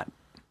is not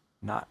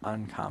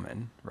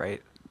uncommon,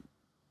 right?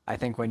 I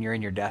think when you're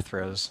in your death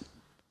throes,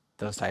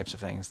 those types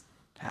of things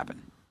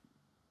happen.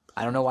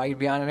 I don't know why you'd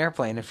be on an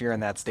airplane if you're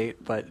in that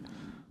state, but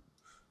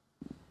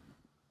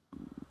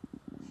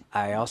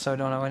I also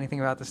don't know anything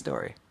about the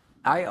story.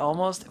 I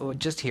almost,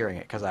 just hearing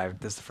it, because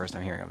this is the first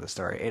time hearing of the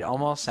story, it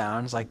almost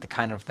sounds like the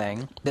kind of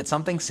thing that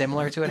something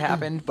similar to it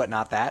happened, but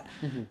not that.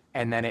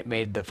 And then it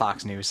made the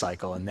Fox News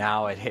cycle, and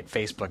now it hit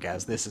Facebook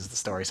as this is the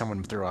story.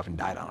 Someone threw up and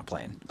died on a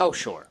plane. Oh,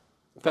 sure.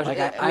 Like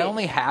I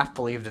only half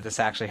believe that this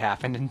actually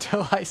happened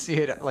until I see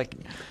it, like,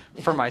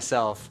 for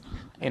myself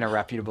in a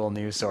reputable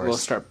news source. We'll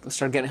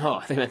start getting. Oh,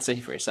 I think that's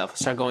safe for yourself.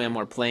 Start going on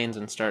more planes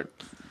and start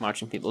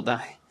watching people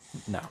die.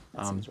 No.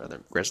 That seems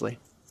rather grisly.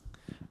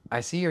 I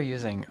see you're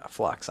using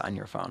Flux on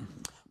your phone.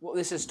 Well,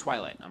 this is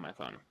Twilight on my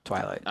phone.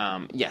 Twilight.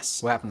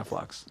 Yes. What happened to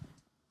Flux?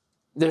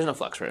 There's no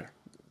Flux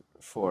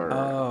for.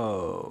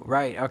 Oh,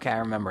 right. Okay, I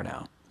remember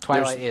now.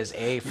 Twilight is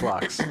a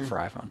Flux for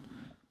iPhone.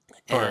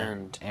 Or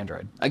and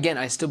Android. Again,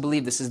 I still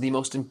believe this is the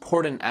most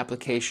important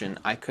application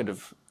I could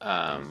have.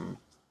 I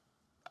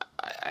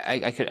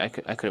could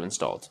have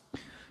installed.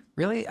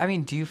 Really?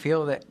 Do you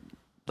feel that,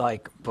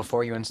 like,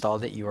 before you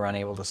installed it, you were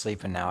unable to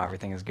sleep and now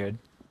everything is good?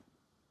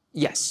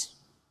 Yes.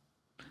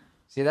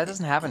 See, that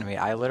doesn't happen to me.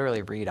 I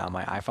literally read on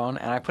my iPhone,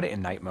 and I put it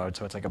in night mode,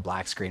 so it's like a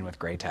black screen with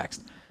gray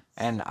text.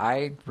 And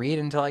I read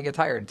until I get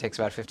tired. It takes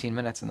about 15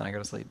 minutes, and then I go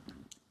to sleep.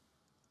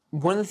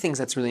 one of the things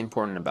that's really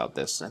important about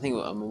this, I think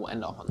we'll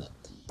end off on that.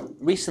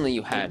 Recently,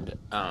 you had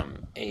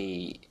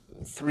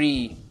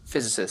three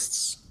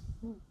physicists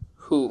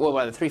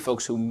three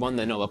folks who won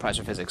the Nobel Prize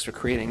for Physics for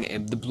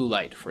creating the blue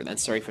light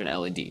necessary for an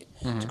LED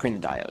to create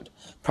the diode.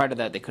 Prior to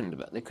that, they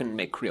couldn't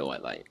make Creo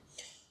white light.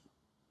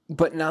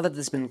 But now that this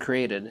has been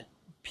created,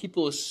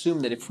 people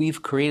assume that if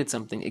we've created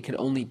something, it could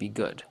only be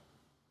good.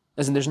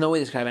 As in, there's no way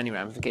this could have any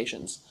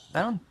ramifications.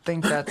 I don't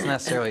think that's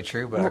necessarily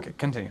true, but okay,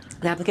 continue.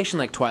 An application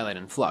like Twilight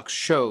and Flux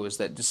shows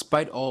that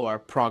despite all our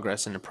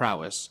progress and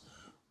prowess,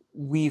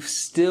 we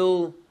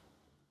still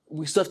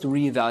have to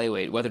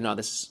reevaluate whether or not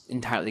this is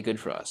entirely good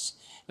for us.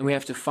 And we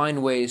have to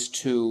find ways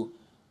to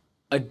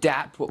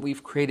adapt what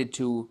we've created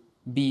to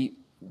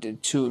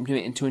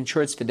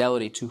ensure its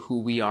fidelity to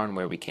who we are and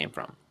where we came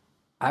from.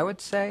 I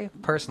would say,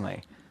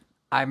 personally,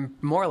 I'm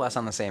more or less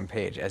on the same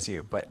page as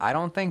you, but I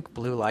don't think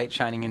blue light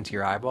shining into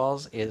your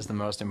eyeballs is the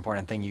most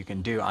important thing you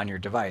can do on your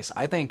device.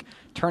 I think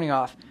turning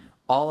off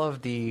all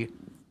of the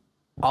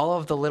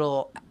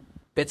little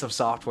bits of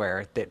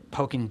software that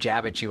poke and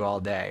jab at you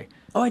all day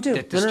Oh, I do.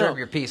 that disturb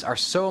your peace are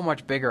so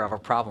much bigger of a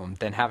problem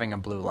than having a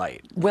blue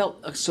light. Well,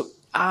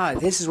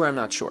 this is where I'm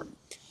not sure.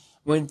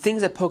 When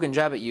things that poke and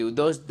jab at you,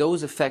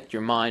 those affect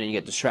your mind and you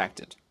get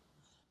distracted.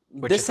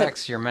 Which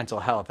affects your mental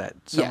health at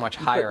so much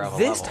higher of a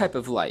level. This type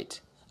of light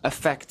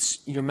affects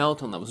your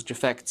melatonin levels, which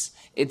affects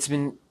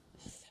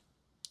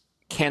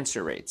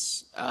cancer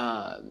rates,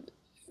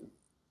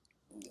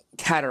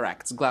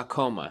 cataracts,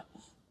 glaucoma.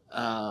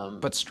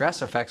 But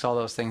stress affects all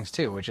those things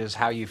too, which is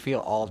how you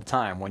feel all the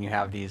time when you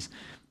have these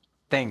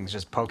things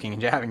just poking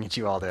and jabbing at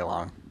you all day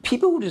long.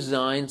 People who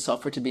design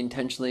software to be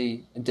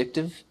intentionally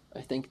addictive,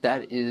 I think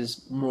that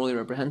is morally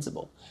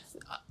reprehensible.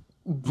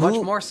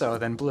 Much more so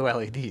than blue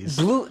LEDs.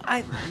 Blue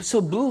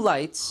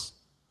lights,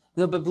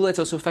 no, but blue lights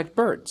also affect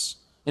birds.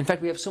 In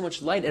fact, we have so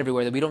much light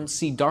everywhere that we don't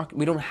see dark.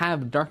 We don't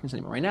have darkness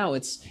anymore. Right now,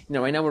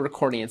 right now we're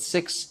recording at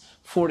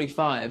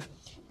 6:45,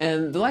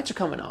 and the lights are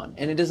coming on,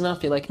 and it does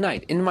not feel like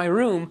night. In my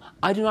room,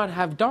 I do not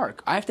have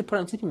dark. I have to put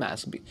on a sleeping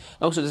mask.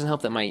 Also, it doesn't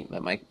help that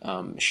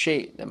my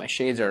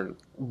shades are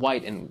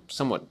white and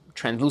somewhat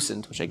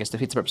translucent, which I guess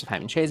defeats the purpose of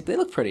having shades. But they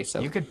look pretty.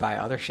 So you could buy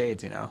other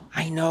shades, you know.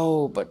 I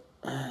know, but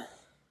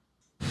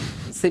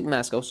sleeping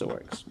mask also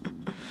works.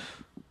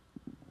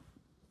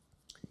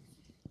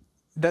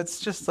 That's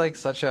just like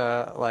such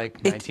a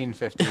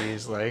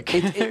 1950s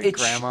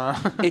grandma.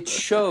 It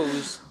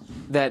shows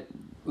that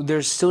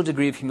there's still a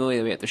degree of humility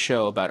that we have to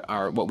show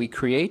about what we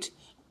create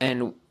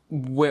and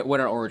what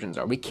our origins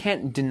are. We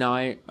can't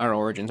deny our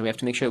origins. We have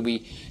to make sure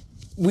we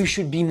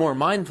should be more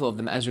mindful of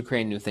them as we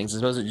create new things,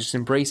 as opposed to just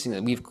embracing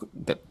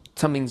that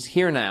something's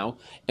here now,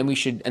 and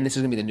this is going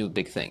to be the new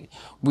big thing.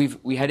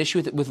 We had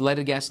issues with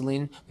leaded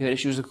gasoline. We had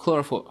issues with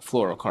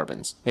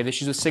chlorofluorocarbons. We have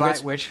issues with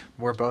cigarettes, which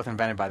were both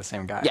invented by the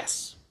same guy.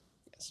 Yes.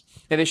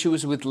 We have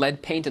issues with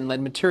lead paint and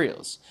lead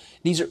materials.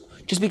 These are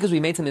just because we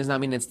made something does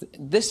not mean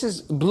this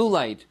is blue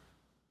light.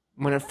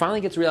 When it finally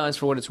gets realized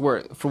for what it's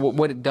worth, for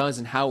what it does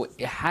and how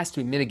it has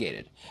to be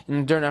mitigated.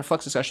 And during our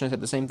Flux discussion, I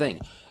said the same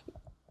thing.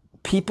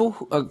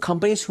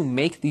 Companies who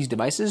make these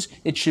devices,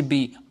 it should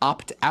be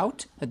opt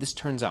out that this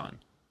turns on.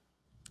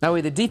 That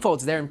way the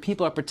default's there and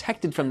people are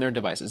protected from their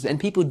devices.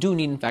 And people do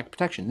need, in fact,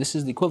 protection. This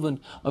is the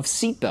equivalent of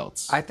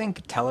seatbelts. I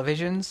think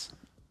televisions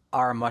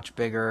are a much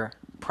bigger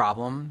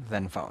problem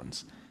than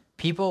phones.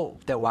 People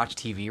that watch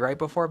TV right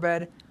before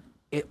bed,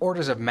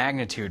 orders of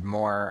magnitude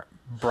more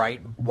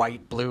bright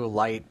white blue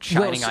light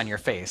shining on your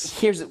face.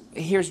 Here's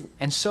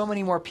and so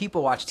many more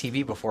people watch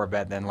TV before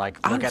bed than look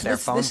at their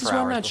phone for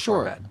hours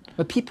before bed.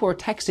 But people are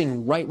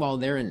texting right while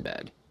they're in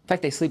bed. In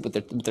fact, they sleep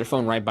with their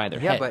phone right by their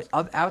head. Yeah,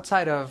 but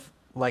outside of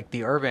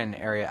the urban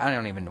area, I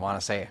don't even want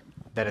to say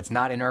that it's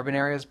not in urban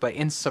areas, but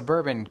in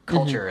suburban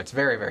culture, it's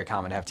very, very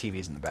common to have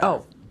TVs in the bed.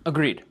 Oh,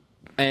 agreed.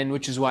 And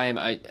which is why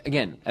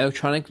again,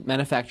 electronic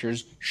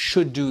manufacturers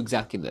should do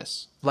exactly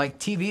this. Like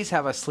TVs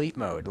have a sleep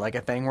mode, like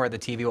a thing where the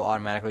TV will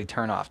automatically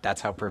turn off.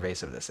 That's how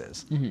pervasive this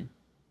is. Mm-hmm.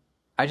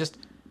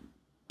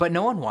 But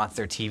no one wants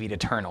their TV to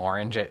turn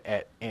orange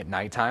at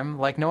nighttime.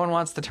 Like no one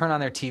wants to turn on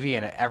their TV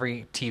and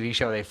every TV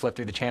show they flip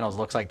through the channels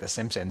looks like The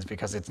Simpsons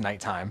because it's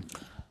nighttime.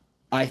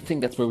 I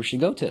think that's where we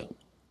should go to.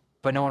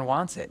 But no one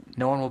wants it.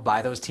 No one will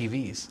buy those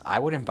TVs. I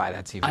wouldn't buy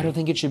that TV. I don't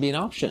think it should be an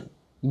option.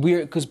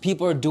 Because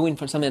people are doing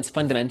something that's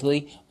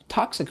fundamentally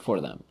toxic for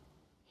them.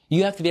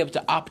 You have to be able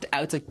to opt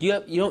out. It's like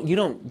you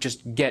don't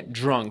just get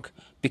drunk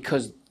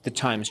because the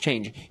times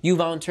change. You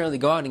voluntarily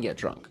go out and get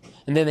drunk,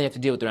 and then they have to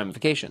deal with the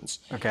ramifications.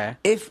 Okay.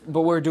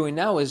 What we're doing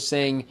now is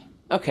saying,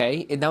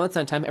 okay, now it's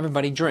nighttime,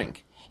 everybody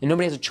drink, and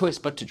nobody has a choice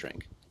but to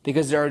drink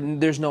because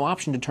there's no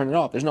option to turn it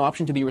off. There's no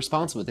option to be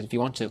responsible with it if you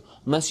want to,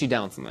 unless you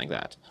download something like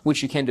that,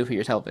 which you can do for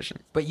your television.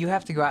 But you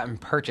have to go out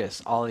and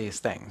purchase all these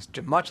things,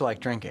 much like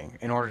drinking,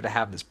 in order to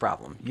have this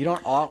problem. You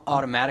don't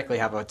automatically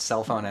have a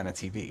cell phone and a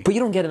TV. But you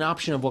don't get an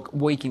option of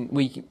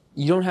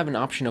you don't have an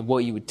option of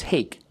what you would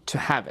take to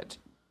have it.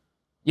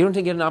 You don't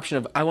get an option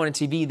of I want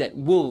a TV that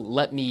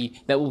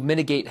will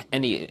mitigate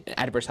any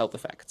adverse health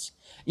effects.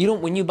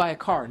 When you buy a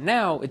car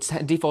now, it's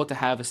default to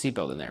have a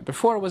seatbelt in there.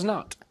 Before it was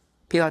not.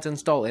 people had to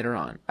install later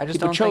on. I just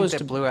People don't think chose that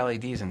to blue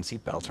LEDs and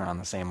seatbelts are on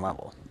the same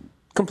level.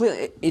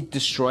 completely. It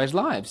destroys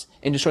lives.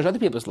 It destroys other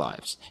people's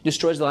lives. It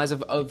destroys the lives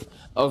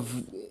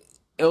of.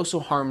 It also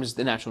harms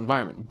the natural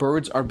environment.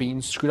 Birds are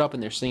being screwed up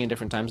and they're singing at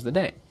different times of the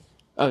day.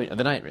 I mean, of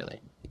the night, really.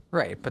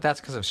 Right, but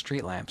that's because of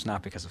street lamps,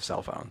 not because of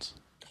cell phones.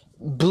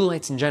 Blue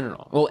lights in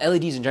general, well,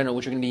 LEDs in general,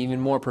 which are going to be even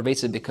more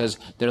pervasive because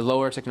they're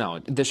lower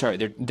technology.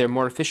 They're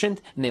more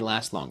efficient and they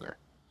last longer,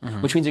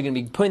 which means you're going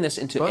to be putting this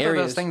into Both areas.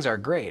 of those things are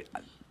great.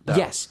 Though.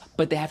 Yes,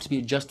 but they have to be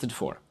adjusted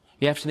for.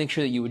 You have to make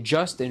sure that you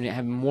adjust and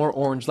have more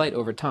orange light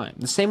over time.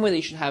 The same way that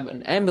you should have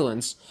an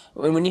ambulance,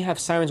 when you have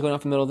sirens going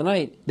off in the middle of the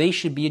night, they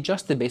should be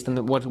adjusted based on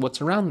what's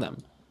around them.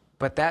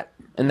 But that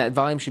And that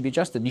volume should be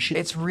adjusted.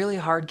 it's really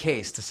hard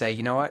case to say,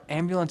 you know what,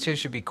 ambulances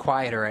should be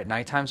quieter at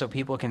nighttime so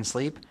people can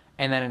sleep,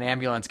 and then an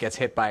ambulance gets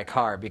hit by a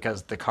car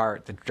because the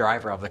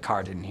driver of the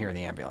car didn't hear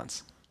the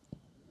ambulance.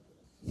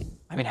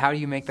 I mean, how do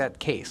you make that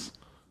case?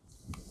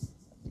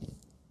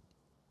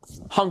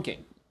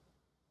 Honking.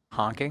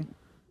 Honking?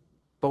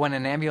 But when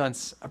an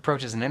ambulance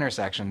approaches an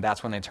intersection,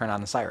 that's when they turn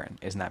on the siren.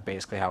 Isn't that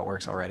basically how it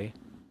works already?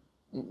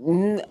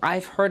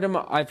 I've heard them.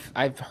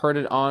 I've heard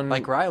it on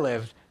Like where I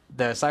lived,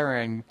 the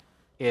siren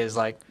is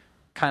like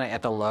kind of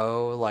at the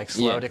low, like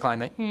slow Yeah. decline,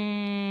 like,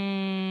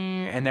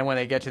 and then when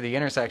they get to the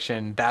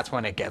intersection, that's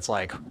when it gets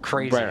like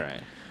crazy.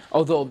 Right.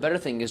 Although a better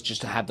thing is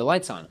just to have the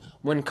lights on.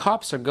 When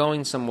cops are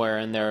going somewhere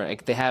and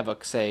they have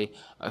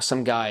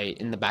some guy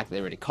in the back that they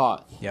already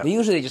caught, Yep. they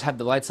usually just have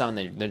the lights on.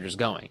 They're just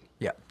going.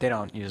 Yeah, they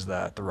don't use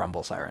the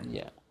rumble siren.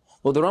 Yeah.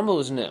 Well, the rumble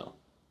is new.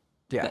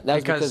 Yeah, That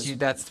was because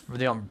that's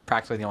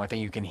practically the only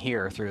thing you can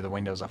hear through the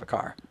windows of a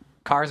car.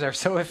 Cars are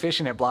so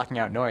efficient at blocking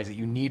out noise that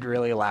you need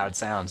really loud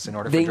sounds in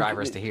order for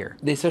drivers to hear.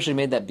 They especially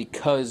made that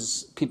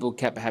because people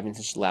kept having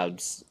such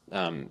loud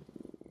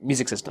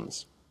music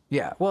systems.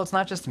 Yeah, well, it's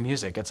not just the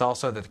music; it's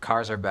also that the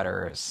cars are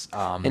better.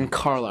 And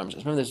car alarms.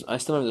 I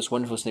still remember this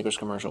wonderful Snickers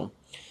commercial.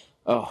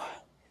 Oh.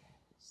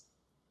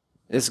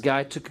 This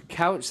guy took a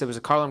couch. There was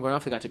a car alarm going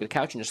off. The guy took a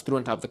couch and just threw it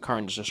on top of the car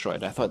and just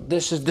destroyed it. I thought,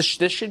 this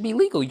should be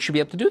legal. You should be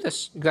able to do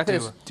this. Exactly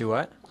this. Do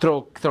what?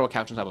 Throw a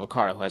couch on top of a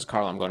car who has a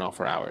car alarm going off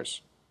for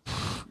hours.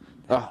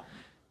 Oh.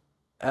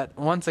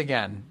 Once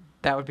again,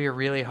 that would be a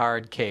really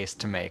hard case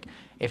to make.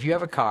 If you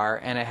have a car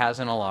and it has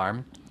an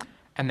alarm,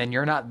 and then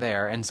you're not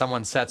there, and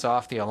someone sets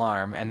off the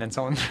alarm, and then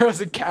someone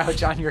throws a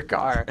couch on your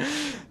car,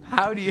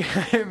 how do you?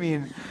 I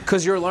mean,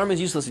 Because your alarm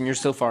is useless and you're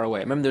so far away.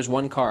 Remember, there's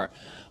one car.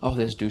 Oh,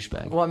 there's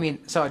douchebag. well, I mean,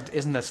 so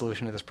isn't the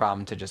solution to this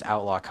problem to just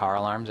outlaw car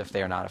alarms if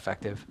they are not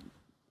effective?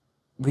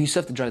 But you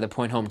still have to drive the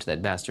point home to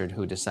that bastard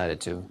who decided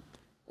to.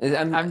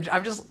 I'm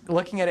just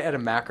looking at it at a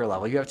macro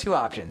level. You have two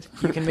options.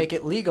 You can make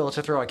it legal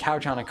to throw a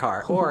couch on a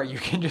car, or you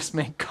can just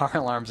make car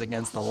alarms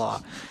against the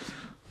law.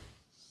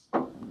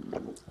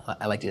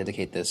 I like to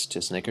dedicate this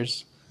to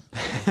Snickers.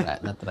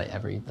 Not that I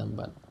ever eat them,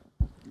 but.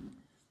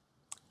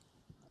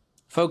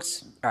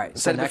 Folks, All right, so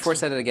said it next- before,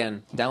 said it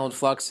again. Download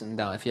Flux, and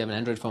if you have an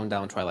Android phone,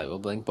 download Twilight. We'll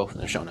link both in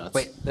the show notes.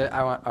 Wait,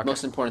 I want. Okay.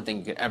 Most important thing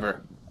you could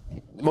ever,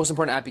 the most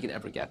important app you can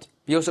ever get.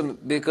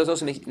 Because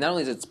also makes, not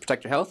only does it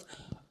protect your health,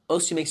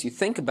 also makes you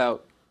think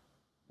about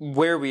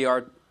where we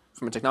are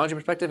from a technology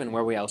perspective and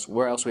where else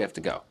we have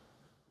to go,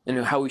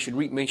 and how we should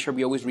make sure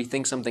we always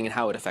rethink something and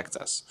how it affects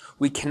us.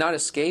 We cannot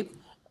escape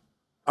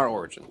our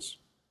origins,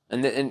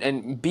 and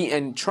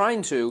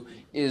trying to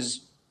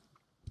is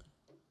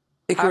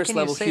How Icarus can you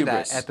level say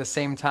hubris. that at the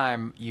same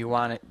time you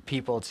want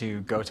people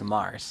to go to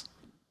Mars?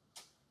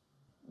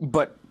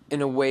 But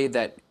in a way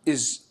that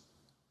is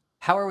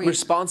How are we?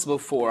 responsible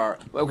for our.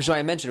 Which is why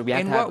I mentioned we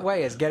have In to have. what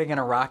way is getting in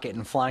a rocket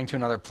and flying to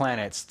another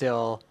planet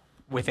still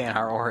within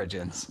our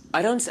origins?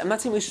 I'm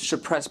not saying we should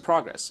suppress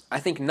progress. I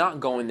think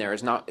not going there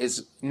is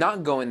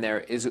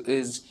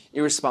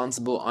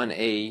irresponsible on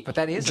a But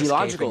that is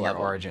geological escaping your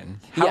level.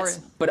 origin. Yes,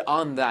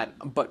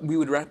 but we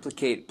would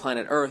replicate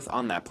planet Earth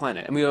on that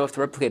planet, and we would have to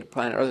replicate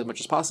planet Earth as much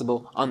as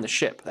possible on the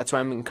ship. That's why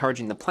I'm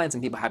encouraging the plants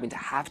and people having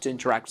to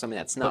interact with something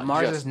that's not. But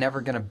Mars just, is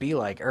never going to be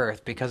like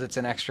Earth because it's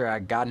an extra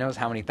God knows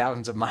how many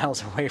thousands of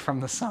miles away from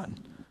the sun.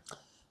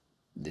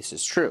 This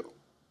is true.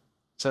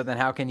 So then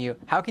how can you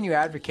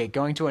advocate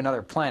going to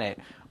another planet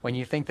when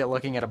you think that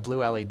looking at a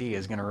blue LED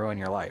is going to ruin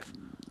your life?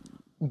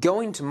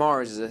 Going to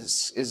Mars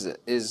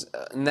is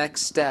a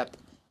next step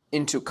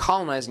into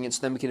colonizing it,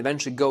 so then we can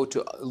eventually go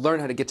to learn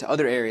how to get to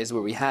other areas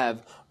where we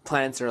have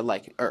planets that are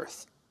like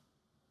Earth.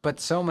 But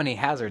so many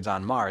hazards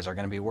on Mars are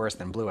going to be worse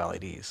than blue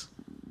LEDs,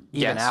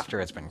 even Yes. after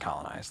it's been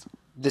colonized.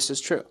 This is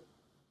true.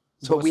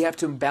 But we have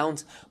to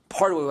balance.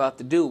 Part of what we have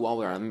to do while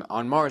we're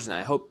on Mars, and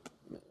I hope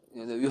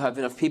that you have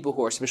enough people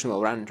who are sufficiently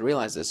well-rounded to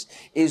realize this,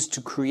 is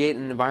to create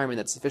an environment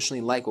that's sufficiently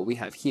like what we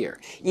have here.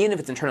 Even if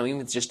it's internal, even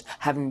if it's just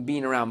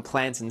being around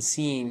plants and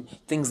seeing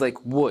things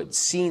like woods,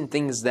 seeing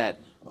things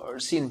or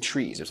seeing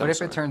trees or something. What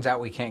if it turns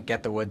out we can't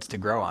get the woods to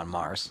grow on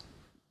Mars?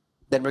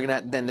 Then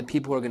the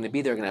people who are going to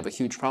be there are going to have a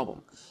huge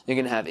problem. They're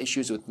going to have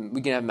issues with. We're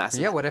going to have massive.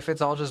 Yeah, what if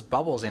it's all just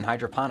bubbles in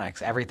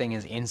hydroponics? Everything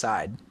is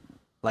inside,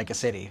 like a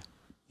city.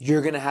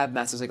 You're going to have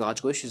massive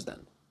psychological issues then.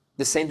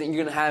 The same thing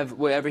you're going to have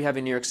whatever you have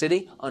in New York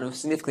City on a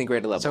significantly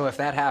greater level. So if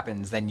that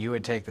happens, then you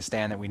would take the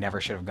stand that we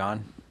never should have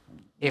gone?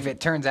 If it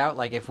turns out,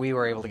 like if we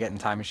were able to get in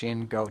time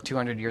machine, go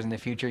 200 years in the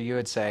future, you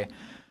would say,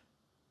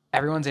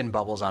 everyone's in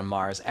bubbles on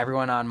Mars.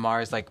 Everyone on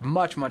Mars, like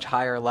much, much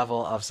higher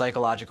level of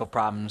psychological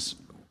problems.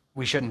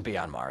 We shouldn't be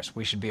on Mars.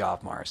 We should be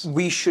off Mars.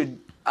 We should,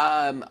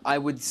 I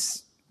would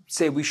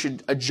say we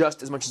should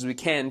adjust as much as we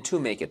can to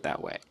make it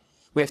that way.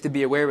 We have to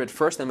be aware of it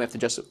first, then we have to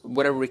adjust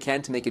whatever we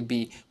can to make it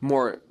be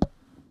more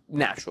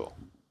natural.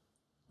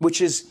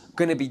 Which is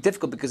going to be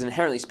difficult because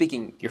inherently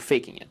speaking, you're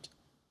faking it.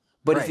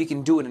 But if you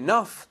can do it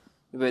enough,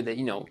 that,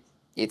 you know,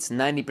 it's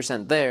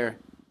 90% there,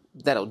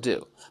 that'll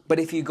do. But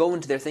if you go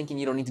into there thinking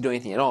you don't need to do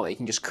anything at all, you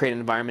can just create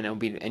an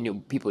environment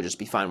and people will just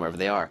be fine wherever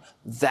they are,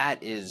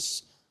 that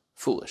is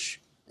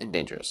foolish and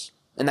dangerous.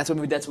 And that's what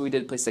we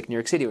did at places like New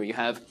York City, where you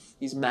have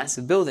these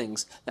massive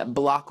buildings that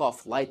block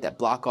off light, that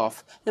block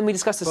off. And we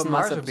discussed this. But in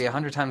Mars would be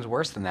 100 times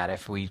worse than that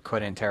if we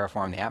couldn't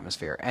terraform the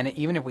atmosphere. And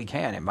even if we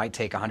can, it might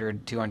take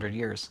 100, 200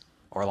 years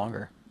or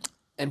longer.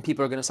 And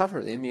people are going to suffer.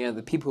 I mean,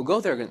 the people who go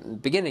there in the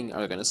beginning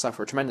are going to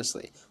suffer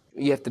tremendously.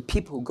 You have the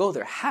people who go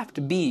there have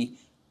to be,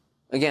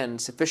 again,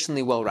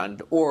 sufficiently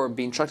well-rounded, or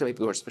be instructed by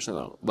people who are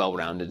sufficiently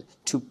well-rounded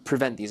to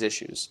prevent these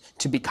issues,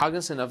 to be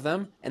cognizant of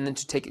them, and then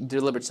to take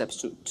deliberate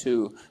steps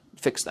to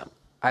fix them.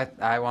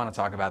 I want to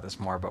talk about this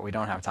more, but we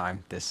don't have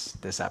time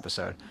this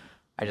episode.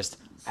 I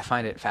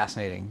find it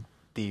fascinating,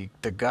 the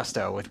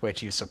gusto with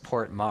which you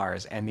support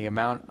Mars and the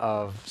amount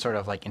of sort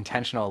of like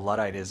intentional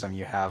Ludditism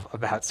you have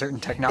about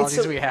certain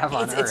technologies we have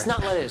on Earth. It's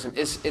not Luddism.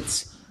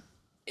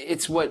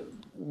 It's what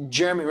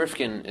Jeremy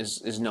Rifkin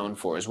is known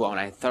for as well, and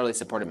I thoroughly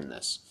support him in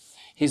this.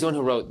 He's the one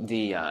who wrote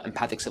the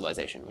Empathic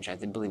Civilization, which I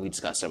believe we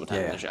discussed several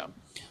times on the show.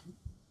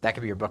 That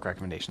could be your book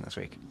recommendation this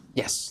week.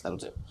 Yes, that'll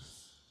do.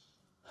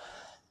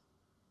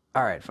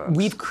 All right, folks.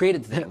 We've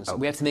created things.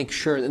 We have to make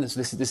sure that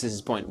this is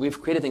his point.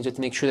 We've created things. We have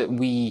to make sure that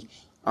we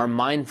are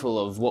mindful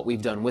of what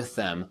we've done with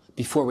them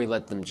before we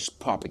let them just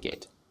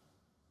propagate.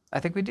 I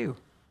think we do,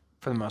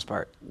 for the most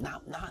part.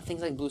 Not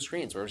things like blue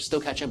screens. We're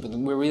still catching up with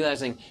them. We're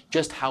realizing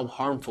just how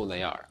harmful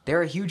they are.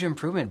 They're a huge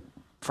improvement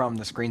from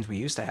the screens we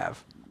used to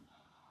have.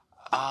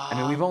 I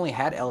mean, we've only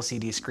had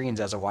LCD screens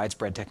as a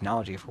widespread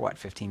technology for,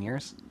 15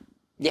 years?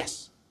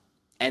 Yes.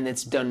 And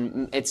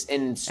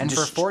And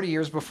for 40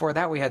 years before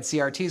that, we had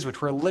CRTs,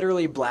 which were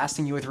literally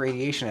blasting you with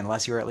radiation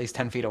unless you were at least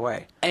 10 feet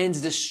away. And it's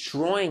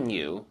destroying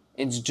you.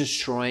 It's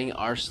destroying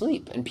our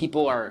sleep. And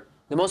people are...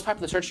 The most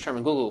popular search term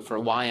in Google for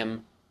why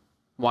am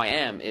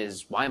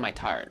is, why am I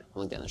tired?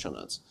 I'll link that in the show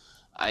notes.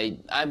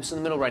 I'm still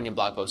in the middle of writing a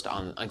blog post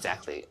on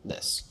exactly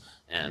this.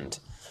 And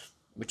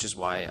which is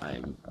why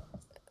I'm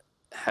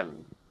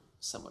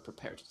somewhat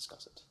prepared to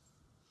discuss it.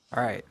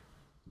 All right.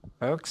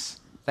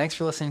 Folks, thanks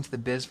for listening to the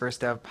Biz vs.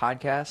 Dev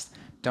podcast.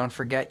 Don't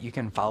forget you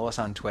can follow us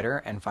on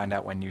Twitter and find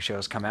out when new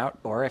shows come out.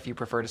 Or if you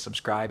prefer to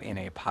subscribe in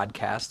a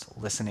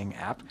podcast listening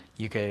app,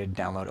 you could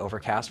download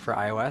Overcast for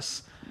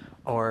iOS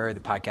or the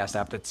podcast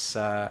app that's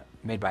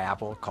made by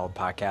Apple called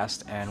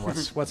Podcast. And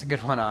what's a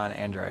good one on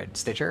Android?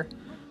 Stitcher?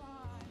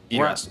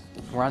 Yes.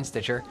 We're on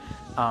Stitcher.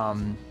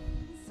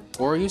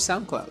 Or use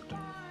SoundCloud.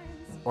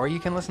 Or you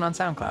can listen on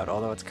SoundCloud,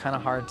 although it's kind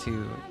of hard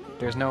to...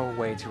 There's no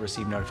way to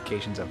receive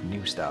notifications of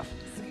new stuff.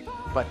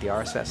 But the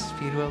RSS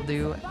feed will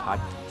do,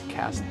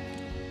 podcast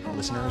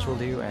listeners will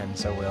do, and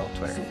so will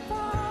Twitter.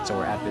 So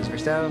we're at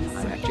BizVersDev,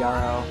 I'm at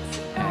Jaro,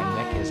 and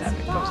Nick is at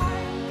McPosen.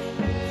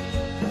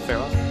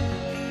 Farewell.